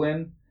Super Bowl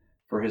win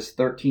for his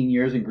 13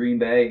 years in Green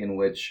Bay, in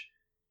which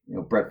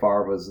Brett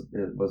Favre was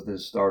the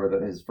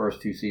starter his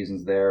first 2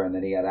 seasons there, and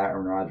then he had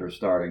Aaron Rodgers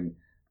starting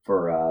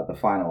for the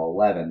final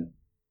 11.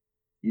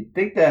 You'd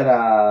think that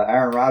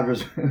Aaron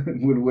Rodgers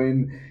would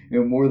win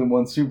more than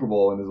one Super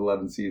Bowl in his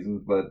 11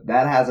 seasons, but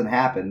that hasn't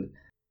happened.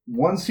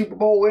 One Super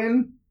Bowl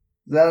win?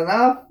 Is that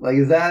enough? Like,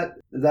 is that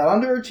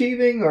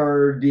underachieving,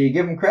 or do you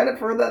give him credit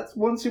for that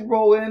one Super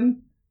Bowl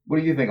win? What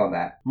do you think on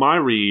that? My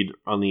read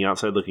on the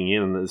outside looking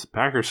in is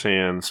Packers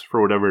fans,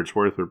 for whatever it's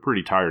worth, are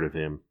pretty tired of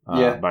him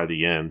by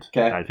the end.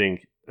 Okay. I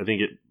think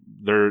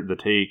the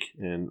take,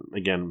 and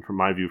again, from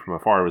my view from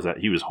afar, was that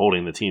he was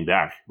holding the team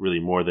back really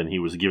more than he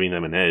was giving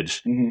them an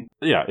edge.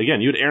 Mm-hmm. Yeah,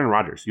 again, you had Aaron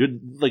Rodgers. You had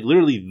like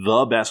literally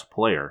the best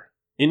player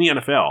in the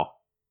NFL,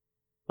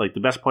 like the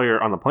best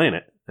player on the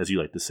planet, as you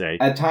like to say.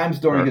 At times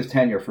during his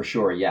tenure, for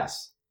sure,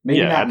 yes.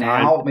 Maybe not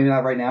now, maybe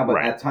not right now,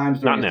 but at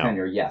times during his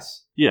tenure,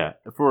 yes. Yeah,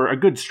 for a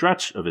good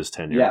stretch of his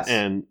tenure. Yes.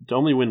 And to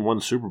only win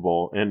one Super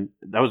Bowl, and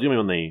that was the only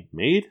one they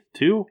made,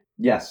 too?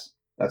 Yes,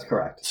 that's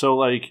correct.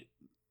 So,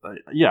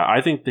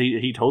 I think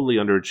he totally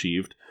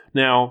underachieved.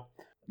 Now,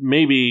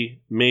 maybe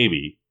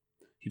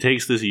he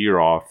takes this year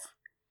off.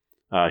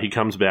 He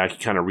comes back, he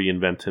kind of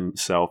reinvents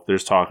himself.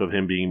 There's talk of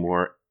him being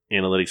more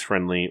analytics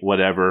friendly,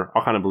 whatever.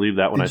 I'll kind of believe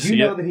that when I see it. Did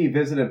you know that he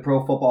visited Pro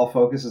Football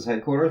Focus's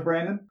headquarters,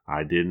 Brandon?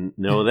 I didn't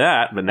know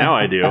that, but now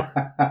I do.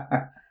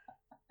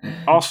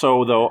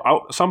 Also,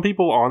 though, some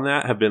people on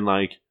that have been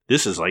like,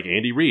 this is like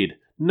Andy Reid.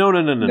 No.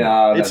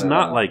 It's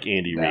not like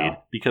Andy Reid.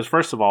 Because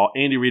first of all,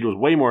 Andy Reid was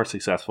way more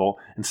successful.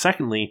 And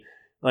secondly,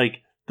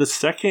 the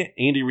second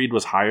Andy Reid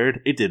was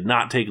hired, it did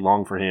not take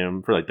long for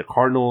him, for the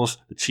Cardinals,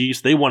 the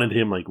Chiefs, they wanted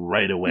him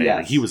right away.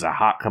 Yes. He was a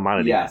hot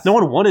commodity. Yes. No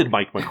one wanted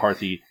Mike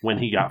McCarthy when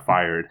he got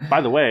fired.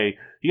 By the way,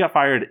 he got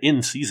fired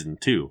in season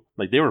too.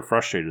 They were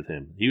frustrated with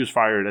him. He was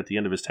fired at the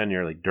end of his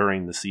tenure,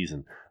 during the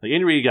season.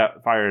 Andy Reid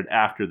got fired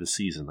after the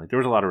season. There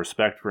was a lot of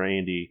respect for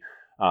Andy.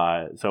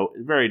 So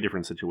very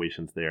different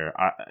situations there.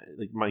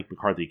 Mike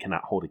McCarthy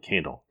cannot hold a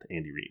candle to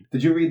Andy Reid.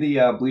 Did you read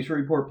the Bleacher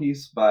Report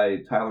piece by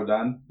Tyler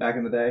Dunne back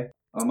in the day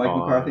on Mike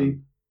McCarthy?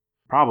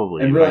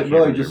 Probably. And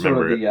really just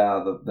sort of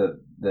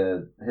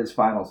the his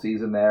final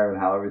season there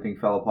and how everything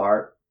fell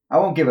apart. I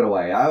won't give it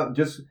away.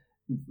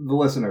 The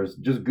listeners,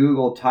 just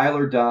Google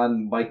Tyler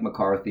Dunne, Mike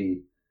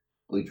McCarthy,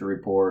 Bleacher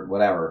Report,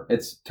 whatever.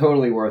 It's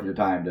totally worth your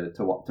time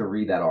to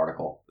read that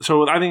article.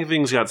 So I think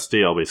things got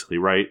stale, basically,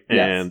 right?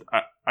 Yes. And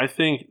I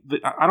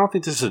don't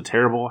think this is a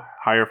terrible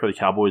hire for the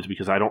Cowboys,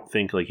 because I don't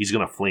think he's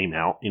going to flame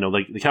out.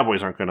 The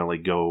Cowboys aren't going to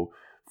go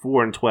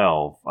 4-12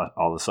 all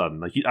of a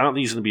sudden. I don't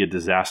think he's going to be a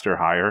disaster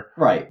hire,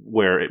 right?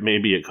 Where it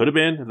could have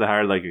been if they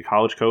hired a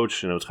college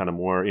coach, and it was kind of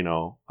more,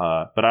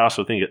 But I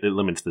also think it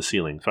limits the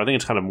ceiling. So I think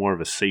it's kind of more of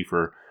a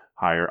safer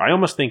hire. I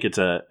almost think it's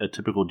a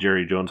typical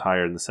Jerry Jones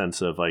hire in the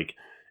sense of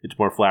it's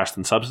more flash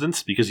than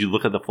substance, because you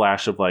look at the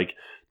flash of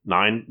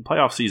 9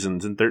 playoff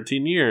seasons in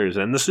 13 years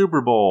and the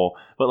Super Bowl,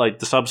 but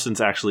the substance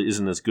actually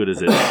isn't as good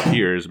as it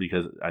appears,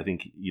 because I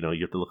think you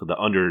have to look at the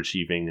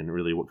underachieving and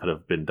really what could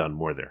have been done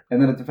more there. And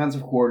then a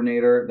defensive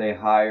coordinator, they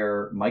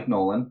hire Mike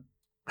Nolan.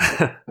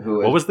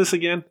 What was this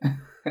again?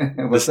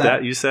 What's the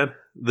stat you said?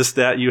 The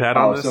stat you had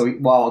on this? So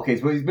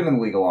he's been in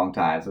the league a long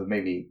time, so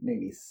maybe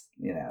it's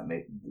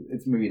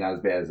maybe not as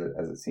bad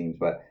as it seems,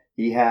 but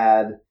he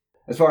had,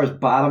 as far as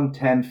bottom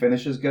 10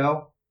 finishes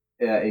go,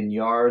 in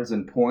yards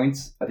and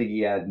points, I think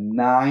he had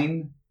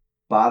 9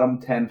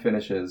 bottom 10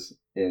 finishes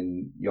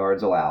in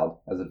yards allowed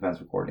as a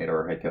defensive coordinator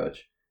or head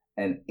coach,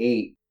 and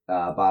 8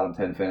 bottom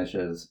 10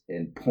 finishes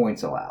in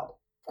points allowed.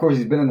 Of course,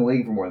 he's been in the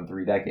league for more than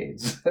 3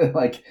 decades.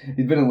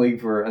 He's been in the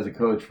league as a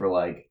coach for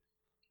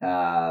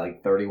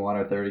 31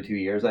 or 32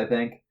 years, I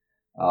think.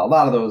 A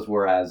lot of those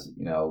were as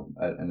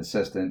an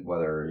assistant,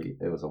 whether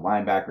it was a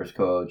linebackers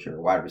coach or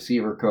wide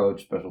receiver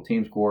coach, special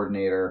teams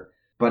coordinator.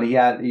 But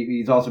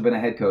he's also been a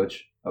head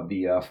coach of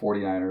the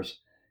 49ers.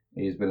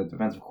 He's been a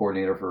defensive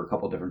coordinator for a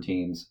couple different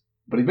teams.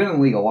 But he's been in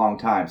the league a long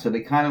time, so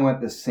they kind of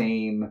went the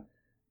same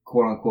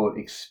quote-unquote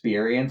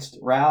experienced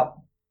route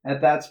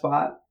at that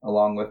spot,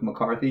 along with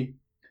McCarthy.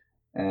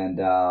 And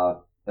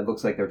it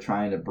looks like they're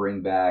trying to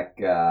bring back,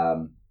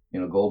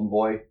 Golden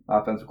Boy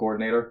offensive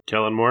coordinator.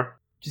 Kellen Moore?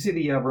 Did you see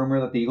the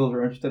rumor that the Eagles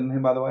are interested in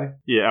him, by the way?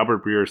 Yeah,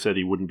 Albert Breer said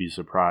he wouldn't be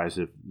surprised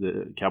if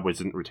the Cowboys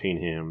didn't retain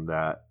him,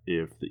 that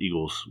if the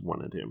Eagles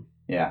wanted him.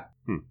 Yeah.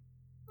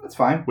 That's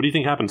fine. What do you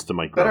think happens to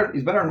Mike Groh?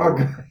 He's better than Mark.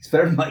 He's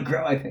better than Mike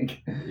Groh, I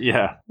think.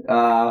 Yeah.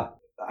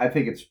 I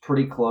think it's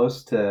pretty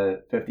close to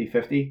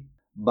 50-50.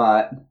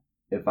 But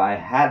if I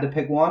had to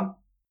pick one,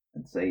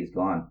 I'd say he's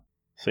gone.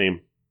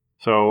 Same.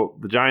 So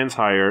the Giants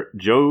hire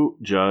Joe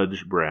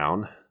Judge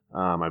Brown,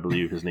 I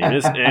believe his name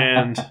is,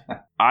 and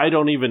I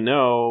don't even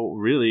know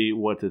really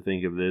what to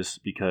think of this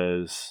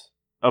because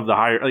of the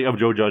hire of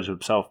Joe Judge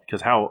himself.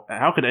 Because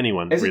how could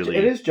anyone really?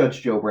 It is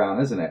Judge Joe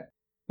Brown, isn't it?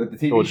 Like the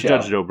TV it's show.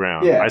 Judge Joe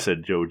Brown. Yeah. I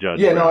said Joe Judge.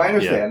 Yeah, Brown. no, I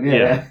understand.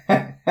 Yeah.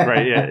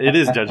 Right. Yeah, it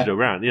is Judge Joe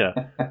Brown. Yeah.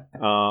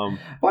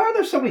 Why are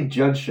there so many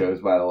Judge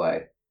shows? By the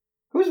way,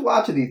 who's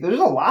watching these? There's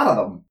a lot of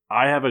them.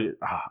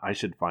 I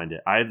should find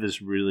it. I have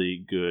this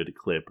really good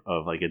clip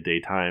of like a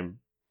daytime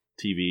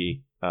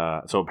TV.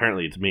 So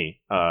apparently it's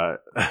me. I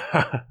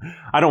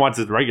don't watch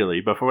this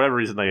regularly, but for whatever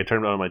reason, like I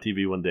turned on my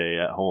TV one day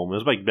at home. It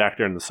was like back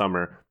during the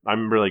summer. I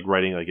remember like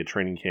writing like a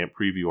training camp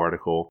preview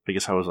article. I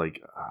guess I was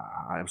like,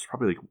 I was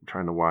probably like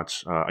trying to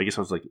watch. I guess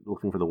I was like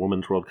looking for the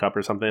Women's World Cup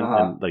or something,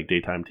 and like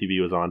daytime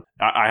TV was on.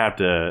 I have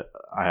to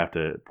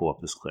pull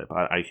up this clip.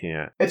 I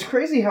can't. It's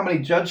crazy how many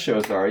Judge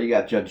shows there are. You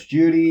got Judge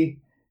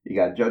Judy. You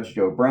got Judge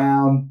Joe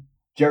Brown.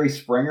 Jerry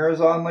Springer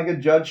is on like a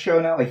Judge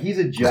show now. Like he's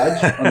a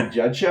judge on a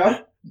Judge show.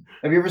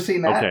 Have you ever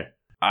seen that? Okay.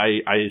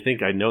 I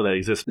think I know that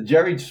exists. The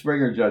Jerry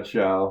Springer Judge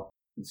show.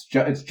 It's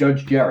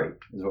Judge Jerry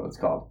is what it's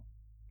called.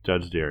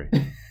 Judge Jerry.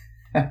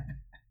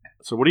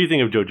 So what do you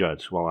think of Joe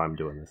Judge while I'm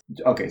doing this?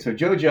 Okay, so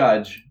Joe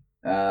Judge,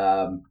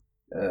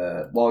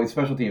 he's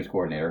special teams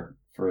coordinator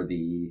for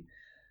the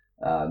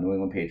New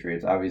England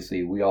Patriots.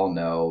 Obviously, we all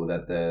know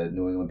that the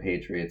New England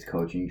Patriots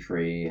coaching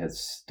tree has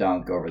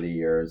stunk over the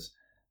years.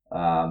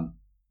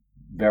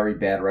 Very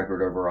bad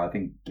record overall. I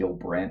think Gil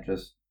Brandt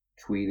just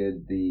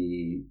tweeted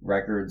the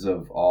records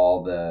of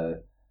all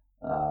the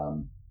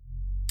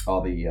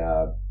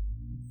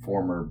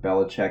former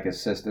Belichick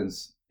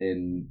assistants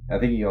in. I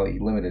think he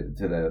limited it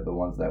to the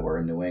ones that were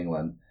in New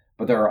England,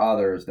 but there are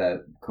others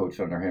that coached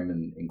under him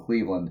in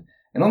Cleveland,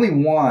 and only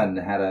one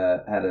had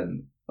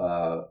an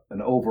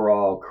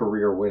overall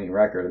career winning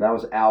record, and that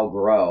was Al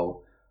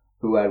Groh,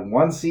 who had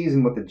one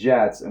season with the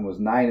Jets and was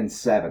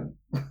 9-7.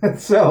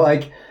 So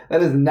like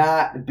that has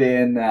not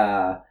been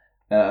a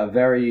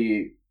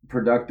very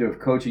productive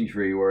coaching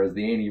tree, whereas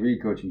the Andy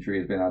Reid coaching tree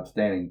has been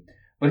outstanding.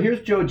 But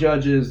here's Joe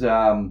Judge's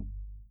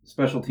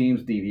special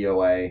teams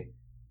DVOA.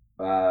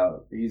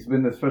 He's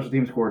been the special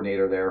teams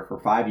coordinator there for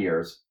 5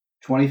 years.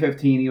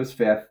 2015 he was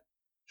 5th.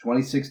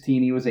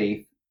 2016 he was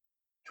 8th.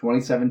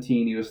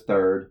 2017 he was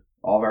 3rd.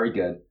 All very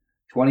good.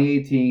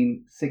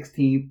 2018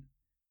 16th.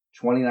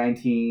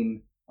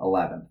 2019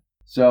 11th.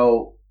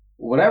 So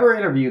whatever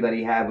interview that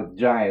he had with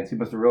the Giants, he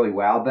must have really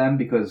wowed them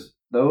because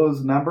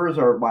those numbers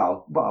are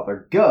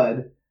they're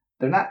good.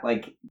 They're not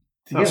like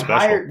to get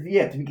hired.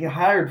 Yeah, to get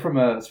hired from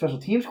a special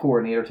teams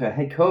coordinator to a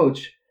head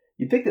coach.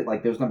 You'd think that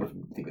like those numbers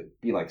would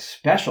be like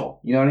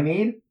special. You know what I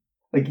mean?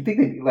 Like you think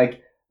they'd be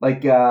like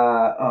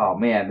oh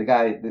man, the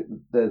guy,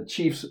 the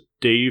Chiefs,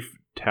 Dave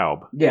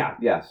Taub. Yeah,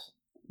 yes,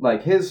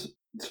 like his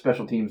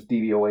special teams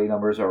DVOA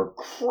numbers are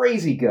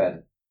crazy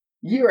good,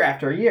 year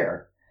after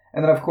year.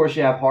 And then of course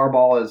you have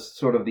Harbaugh as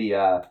sort of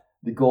the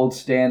gold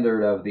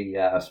standard of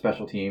the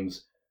special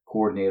teams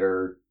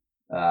coordinator.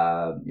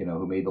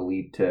 Who made the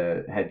leap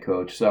to head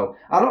coach. So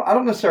I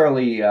don't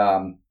necessarily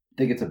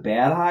think it's a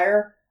bad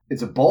hire.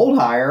 It's a bold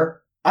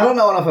hire. I don't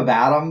know enough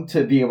about him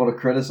to be able to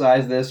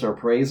criticize this or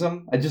praise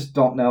him. I just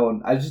don't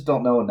know. I just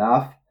don't know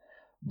enough.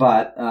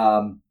 But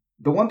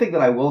the one thing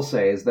that I will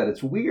say is that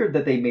it's weird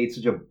that they made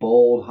such a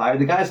bold hire.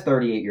 The guy's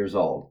 38 years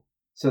old.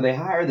 So they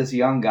hire this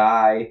young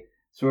guy,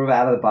 sort of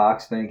out of the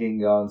box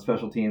thinking, on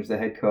special teams, the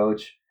head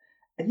coach.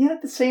 And yet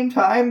at the same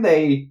time,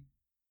 they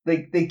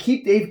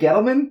keep Dave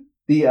Gettleman,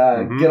 the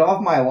get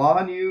off my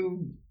lawn,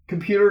 you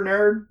computer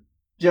nerd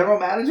general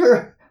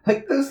manager.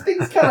 Like those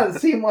things kind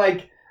of seem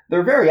like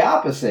they're very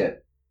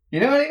opposite. You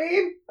know what I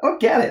mean? I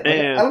don't get it.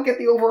 I don't get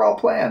the overall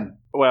plan.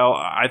 Well,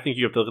 I think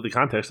you have to look at the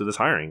context of this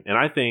hiring. And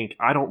I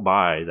don't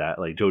buy that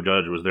like Joe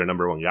Judge was their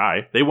number one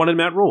guy. They wanted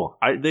Matt Rule.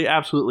 They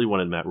absolutely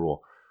wanted Matt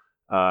Rule.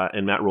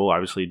 And Matt Rule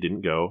obviously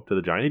didn't go to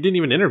the Giants. He didn't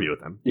even interview with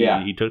them.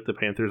 Yeah. He took the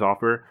Panthers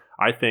offer.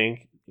 I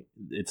think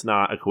it's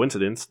not a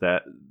coincidence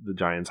that the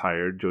Giants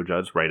hired Joe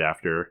Judge right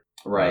after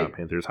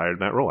Panthers hired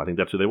Matt Rule. I think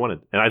that's who they wanted.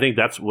 And I think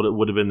that's what it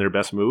would have been their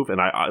best move.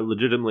 And I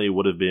legitimately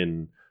would have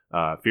been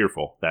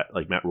fearful that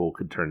like Matt Rule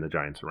could turn the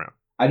Giants around.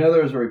 I know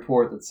there was a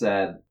report that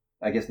said,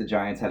 I guess the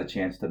Giants had a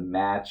chance to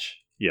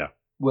match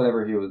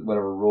whatever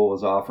Rule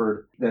was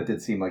offered. That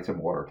did seem like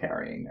some water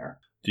carrying there.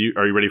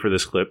 Are you ready for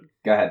this clip?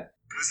 Go ahead.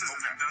 This is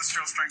an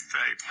industrial strength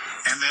tape,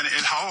 and then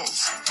it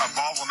holds. A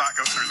ball will not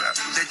go through that.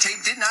 The tape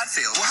did not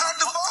fail. Well, how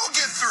did the ball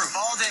get through? The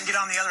ball didn't get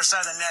on the other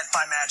side of the net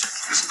by magic.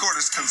 This court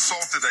has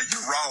consulted a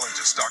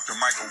urologist, Dr.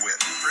 Michael Witt.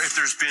 If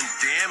there's been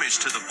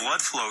damage to the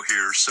blood flow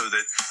here so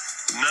that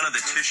none of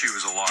the tissue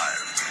is alive.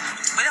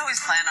 We'd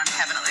always plan on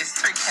having at least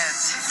 3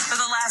 kids. For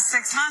the last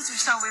 6 months or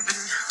so, we've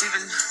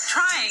been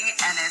trying,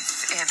 and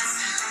it's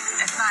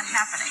not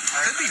happening.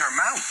 Could be her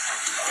mouth.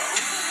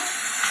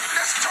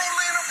 That's totally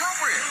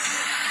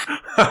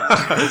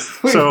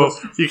inappropriate. So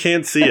you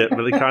can't see it,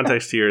 but the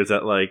context here is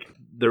that like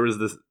there was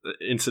this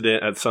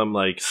incident at some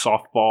like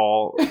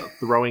softball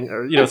throwing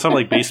or some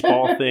like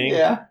baseball thing.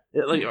 Yeah.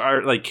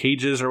 Like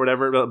cages or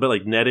whatever, but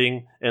like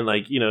netting and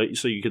like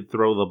so you could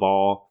throw the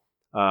ball.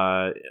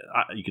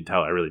 You could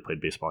tell I really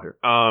played baseball here.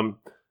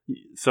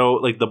 So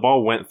like the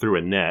ball went through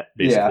a net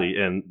basically,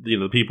 and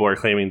the people are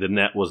claiming the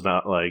net was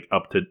not like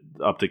up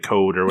to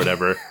code or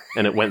whatever,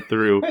 and it went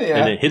through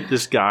and it hit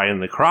this guy in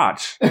the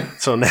crotch.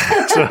 So now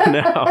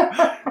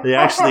they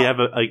actually have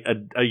a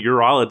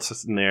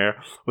urologist in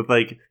there with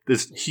like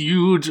this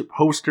huge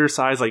poster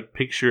size like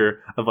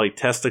picture of like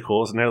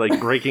testicles, and they're like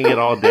breaking it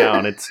all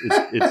down. It's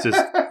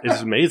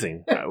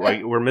amazing.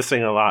 Like we're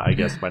missing a lot, I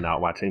guess, by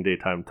not watching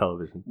daytime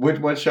television.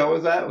 What show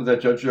was that? Was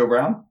that Judge Joe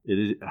Brown? It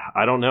is.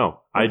 I don't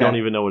know. Okay. I don't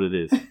even know what it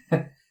is.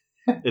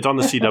 It's on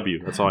the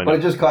CW. That's all I know. But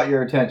it just caught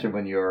your attention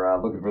when you were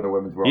looking for the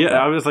Women's World Cup.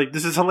 I was like,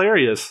 this is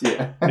hilarious.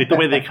 Yeah. Like the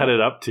way they cut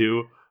it up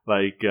too.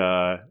 Like,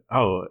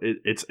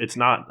 it's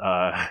not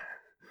that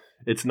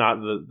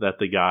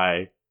the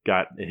guy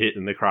got hit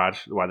in the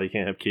crotch why they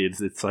can't have kids.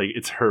 It's like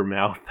it's her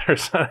mouth.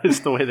 It's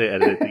the way they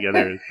edit it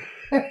together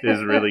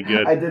is really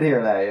good. I did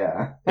hear that.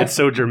 Yeah. It's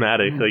so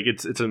dramatic. Like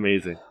it's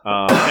amazing.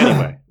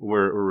 Anyway,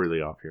 we're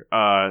really off here.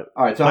 All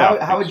right. So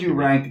how would you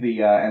rank the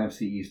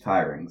NFC East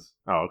tie rings?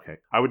 Oh, okay.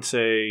 I would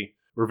say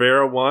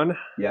Rivera 1.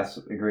 Yes,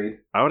 agreed.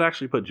 I would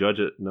actually put Judge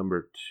at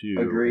number 2.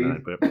 Agreed. And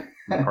I'd put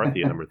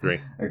McCarthy at number 3.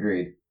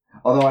 Agreed.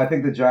 Although I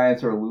think the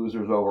Giants are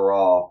losers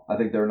overall. I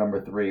think they're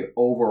number 3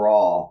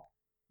 overall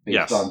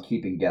based on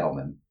keeping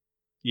Gettleman.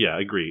 Yeah,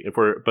 agree. If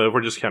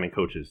we're just counting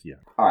coaches, yeah.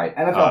 All right,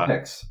 NFL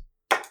picks.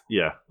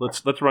 Yeah,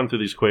 let's run through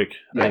these quick.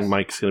 Yes. I think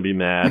Mike's gonna be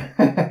mad.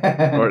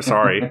 Or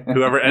sorry,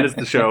 whoever edits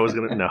the show is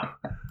gonna no.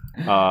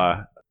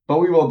 But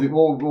we will do.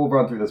 We'll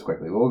run through this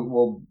quickly.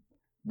 We'll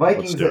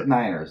Vikings at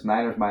Niners.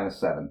 Niners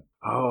 -7.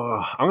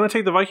 Oh, I'm gonna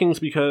take the Vikings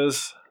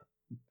because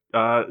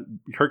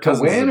Kirk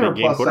Cousins is a big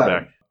game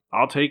quarterback. 7?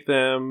 I'll take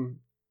them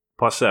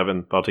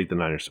 +7, but I'll take the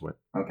Niners to win.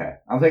 Okay,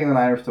 I'm taking the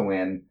Niners to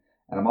win,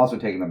 and I'm also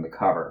taking them to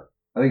cover.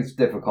 I think it's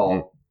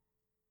difficult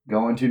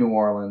going to New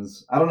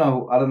Orleans. I don't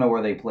know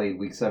where they played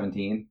Week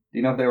 17. Do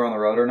you know if they were on the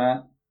road or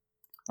not?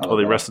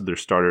 They rested their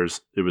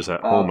starters. It was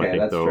at home, I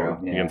think, though,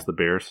 against the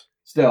Bears.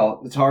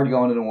 Still, it's hard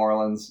going to New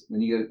Orleans.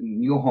 Then you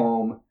go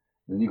home.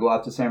 Then you go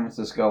out to San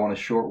Francisco on a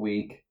short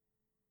week.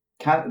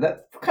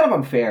 That's kind of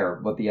unfair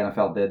what the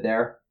NFL did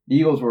there. The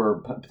Eagles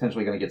were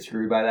potentially going to get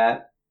screwed by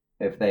that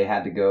if they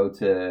had to go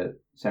to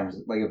San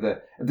Francisco. Like if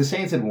the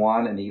Saints had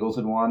won and the Eagles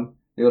had won,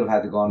 they would have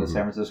had to go on to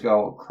San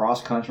Francisco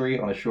cross country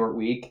on a short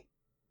week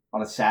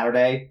on a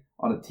Saturday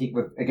on a team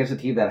against a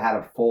team that had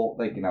a full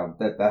that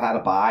had a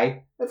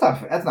bye.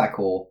 That's not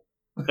cool.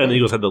 And the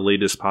Eagles had the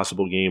latest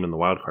possible game in the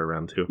wild card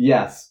round too.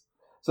 Yes.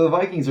 So the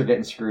Vikings are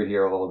getting screwed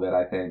here a little bit.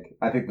 I think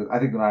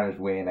the Niners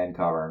win and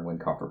cover and win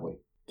comfortably.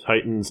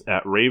 Titans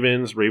at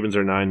Ravens. Ravens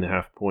are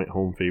 9.5-point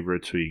home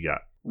favorites. Who you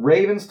got?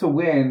 Ravens to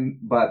win,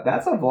 but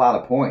that's a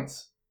lot of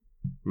points.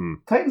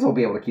 Titans will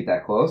be able to keep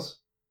that close.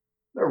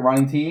 They're a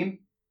running team.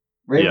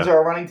 Ravens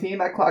are a running team.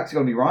 That clock's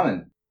going to be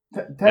running.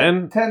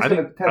 10's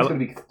going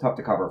to be tough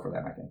to cover for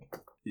them, I think.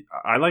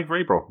 I like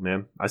Vrabel,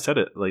 man. I said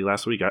it like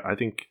last week. I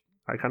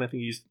kind of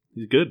think he's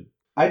good.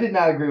 I did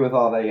not agree with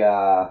all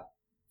the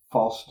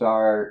false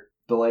start,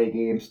 delay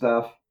game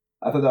stuff.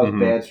 I thought that was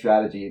bad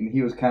strategy, and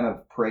he was kind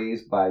of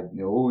praised by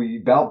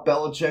Belichick.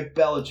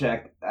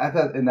 I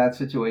thought in that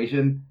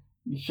situation,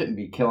 you shouldn't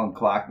be killing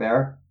clock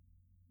there.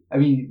 I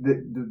mean,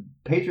 the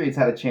Patriots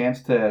had a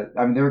chance to.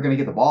 I mean, they were going to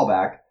get the ball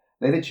back.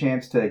 They had a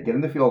chance to get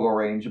in the field goal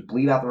range,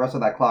 bleed out the rest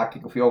of that clock,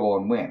 kick a field goal,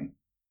 and win.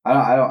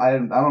 I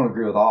don't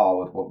agree with all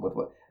with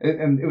what.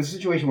 And it was a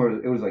situation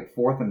where it was like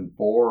 4th and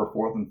 4 or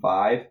 4th and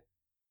 5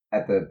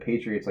 at the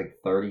Patriots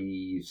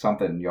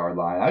 30-something yard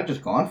line. I'd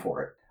just gone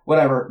for it.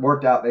 Whatever,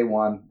 worked out. They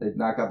won. They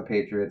knocked out the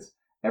Patriots.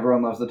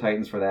 Everyone loves the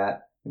Titans for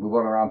that. We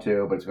won around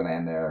 2, but it's going to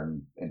end there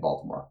in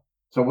Baltimore.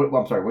 So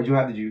I'm sorry. What'd you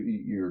have?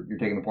 You're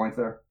taking the points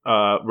there?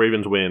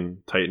 Ravens win.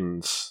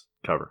 Titans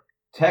cover.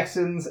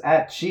 Texans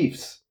at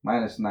Chiefs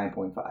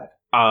 -9.5.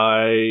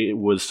 I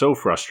was so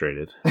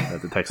frustrated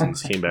that the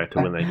Texans came back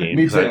to win that game.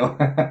 Me too.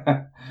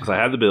 Because I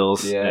had the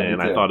Bills, and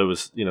I thought it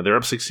was, they're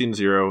up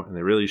 16-0, and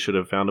they really should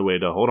have found a way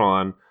to hold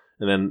on.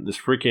 And then this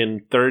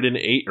freaking 3rd and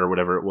 8 or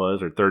whatever it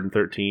was, or 3rd and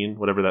 13,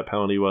 whatever that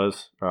penalty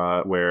was,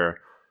 where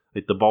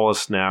the ball is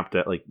snapped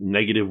at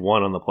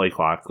 -1 on the play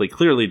clock,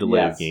 clearly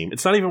delayed game.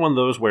 It's not even one of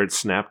those where it's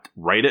snapped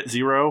right at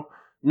 0.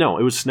 No,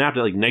 it was snapped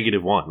at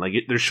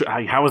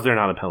 -1. How is there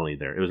not a penalty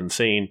there? It was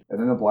insane. And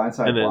then the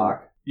blindside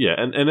block. Yeah,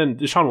 and then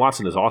Deshaun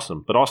Watson is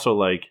awesome, but also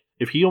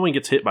if he only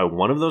gets hit by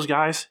one of those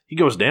guys, he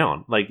goes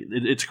down.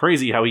 It's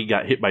crazy how he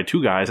got hit by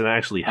 2 guys and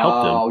actually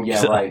helped him. Oh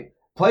yeah, right.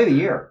 Play of the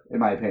year, in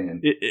my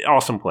opinion.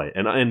 Awesome play,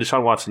 and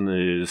Deshaun Watson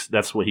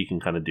that's what he can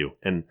kind of do,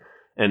 and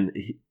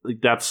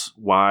that's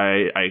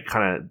why I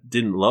kind of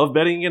didn't love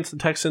betting against the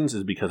Texans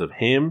is because of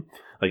him.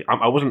 like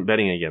I wasn't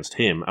betting against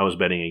him. I was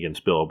betting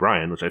against Bill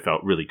O'Brien, which I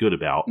felt really good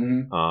about.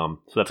 Mm-hmm.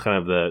 So that's kind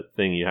of the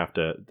thing you have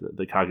to,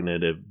 the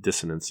cognitive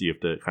dissonance you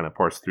have to kind of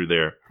parse through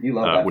there. You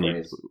love that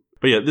phrase.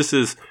 But yeah,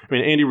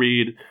 Andy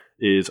Reid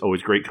is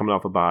always great coming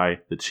off a bye.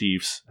 The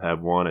Chiefs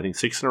have won, I think,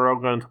 6 in a row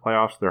going into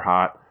playoffs. They're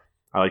hot.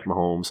 I like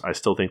Mahomes. I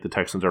still think the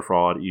Texans are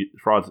frauds,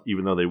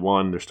 even though they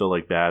won. They're still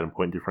like bad in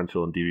point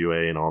differential and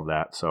DVOA and all of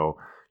that. So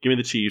give me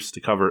the Chiefs to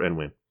cover and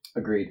win.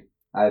 Agreed.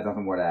 I have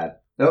nothing more to add.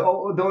 The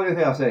only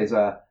thing I'll say is,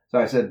 so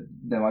I said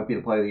that might be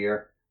the play of the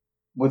year.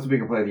 What's the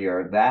bigger play of the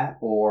year, that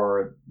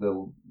or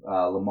the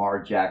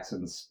Lamar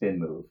Jackson spin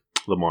move?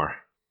 Lamar.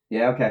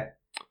 Yeah, okay.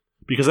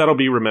 Because that'll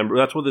be remembered.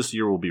 That's what this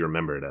year will be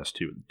remembered as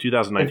too.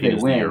 2019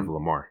 is the year of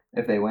Lamar.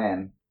 If they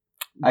win.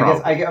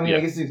 Probably. I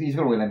guess he's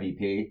going to win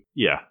MVP.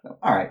 Yeah.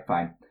 All right,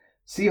 fine.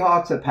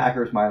 Seahawks at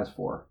Packers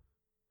 -4.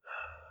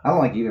 I don't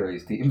like either of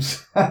these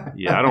teams.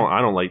 Yeah, I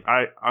don't like.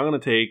 I'm going to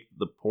take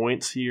the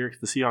points here.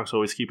 The Seahawks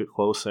always keep it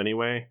close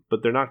anyway,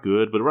 but they're not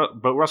good. But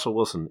Russell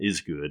Wilson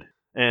is good,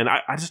 and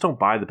I just don't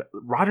buy the.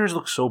 Rodgers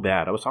looks so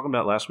bad. I was talking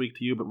about last week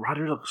to you, but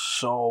Rodgers looks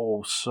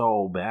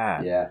so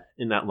bad. Yeah.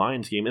 In that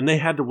Lions game, and they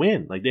had to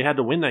win. Like they had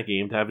to win that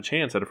game to have a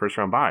chance at a first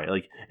round bye.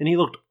 Like, and he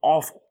looked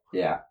awful.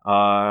 Yeah.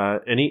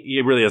 And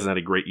he really hasn't had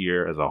a great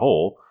year as a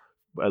whole,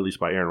 at least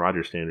by Aaron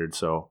Rodgers standards.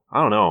 So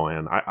I don't know,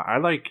 man.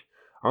 I'm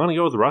going to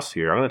go with Russ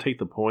here. I'm going to take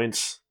the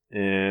points,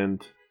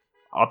 and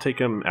I'll take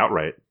him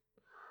outright.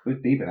 Who's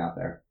beeping out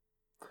there?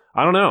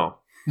 I don't know.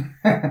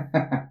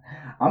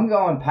 I'm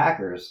going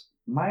Packers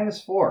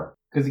 -4.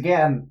 Because,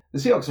 again, the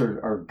Seahawks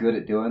are good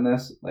at doing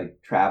this.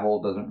 Like,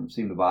 travel doesn't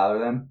seem to bother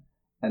them.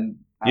 And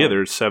yeah,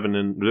 they're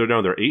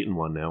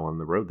 8-1 now on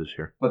the road this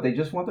year. But they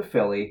just went to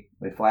Philly.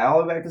 They fly all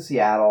the way back to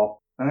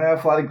Seattle. And then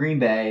they fly to Green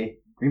Bay.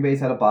 Green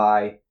Bay's had a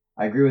bye.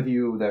 I agree with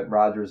you that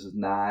Rodgers is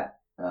not,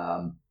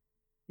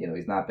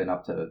 he's not been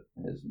up to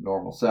his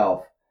normal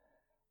self.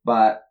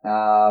 But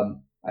I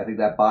think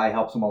that bye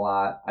helps him a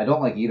lot. I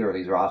don't like either of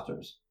these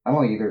rosters. I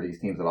don't like either of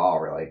these teams at all,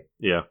 really.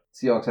 Yeah.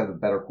 Seahawks have a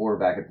better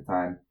quarterback at the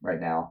time right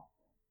now.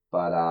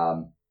 But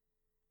I'm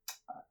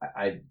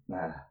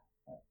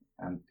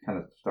kind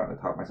of starting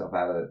to talk myself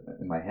out of it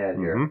in my head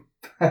here. Mm-hmm.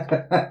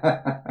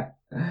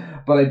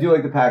 But I do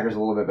like the Packers a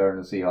little bit better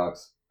than the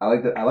Seahawks. I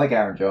like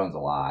Aaron Jones a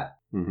lot.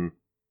 Mm-hmm.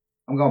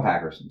 I'm going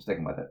Packers. I'm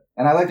sticking with it.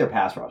 And I like their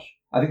pass rush.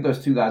 I think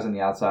those two guys on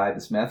the outside,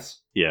 the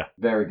Smiths, yeah,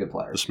 very good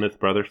players. The Smith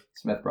brothers.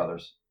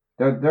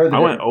 They're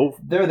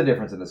the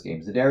difference in this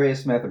game. Zadarius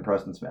Smith and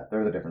Preston Smith.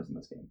 They're the difference in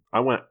this game. I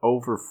went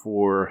over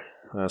 4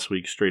 last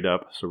week straight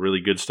up, so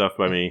really good stuff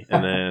by me.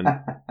 And then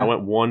I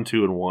went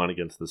 1-2-1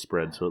 against the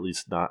spread, so at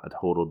least not a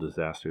total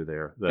disaster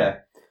there. Okay.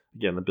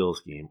 Again, the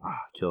Bills game,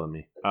 killing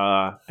me.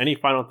 Any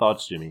final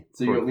thoughts, Jimmy?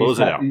 So you at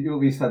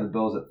least had the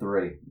Bills at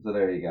 3. So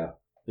there you go.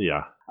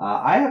 Yeah.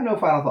 I have no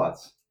final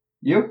thoughts.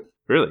 You?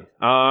 Really?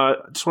 I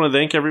just want to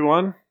thank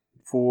everyone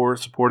for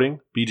supporting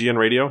BGN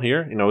Radio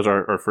here. It was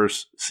our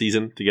first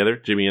season together.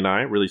 Jimmy and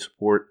I really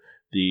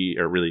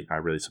I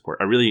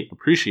really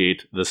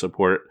appreciate the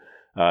support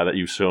that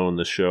you've shown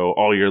the show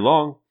all year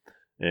long.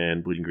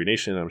 And Bleeding Green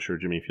Nation, I'm sure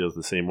Jimmy feels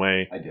the same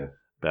way. I do.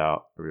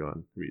 About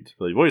everyone reads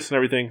Philly Voice and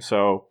everything.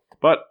 So,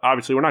 but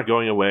obviously we're not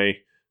going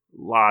away.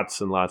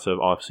 Lots and lots of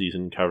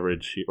off-season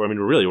coverage. We're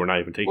not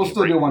even taking. We'll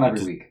still do one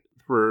every week.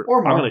 Or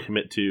more. I'm going to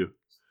commit to.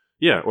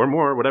 Yeah, or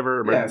more, whatever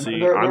emergency.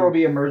 Yeah, there will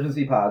be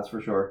emergency pods for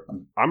sure.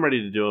 I'm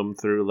ready to do them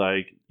through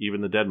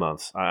even the dead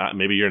months.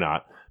 Maybe you're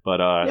not, but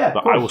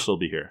but I will still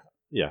be here.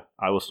 Yeah,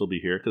 I will still be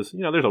here because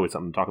there's always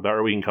something to talk about,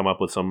 or we can come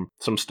up with some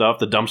stuff.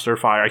 The dumpster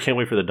fire. I can't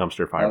wait for the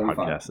dumpster fire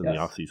podcast in the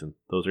off season.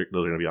 Those are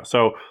going to be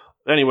awesome.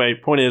 So anyway,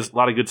 point is a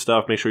lot of good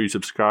stuff. Make sure you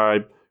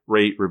subscribe,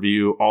 rate,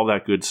 review, all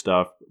that good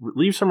stuff.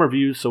 Leave some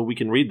reviews so we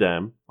can read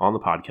them on the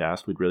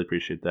podcast. We'd really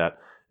appreciate that.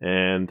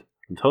 And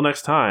until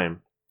next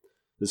time.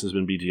 This has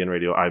been BGN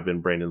Radio. I've been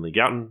Brandon Lee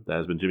Gouton. That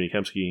has been Jimmy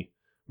Kempski.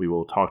 We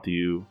will talk to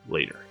you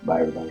later. Bye,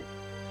 everybody.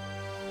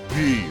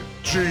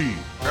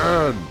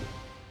 BGN.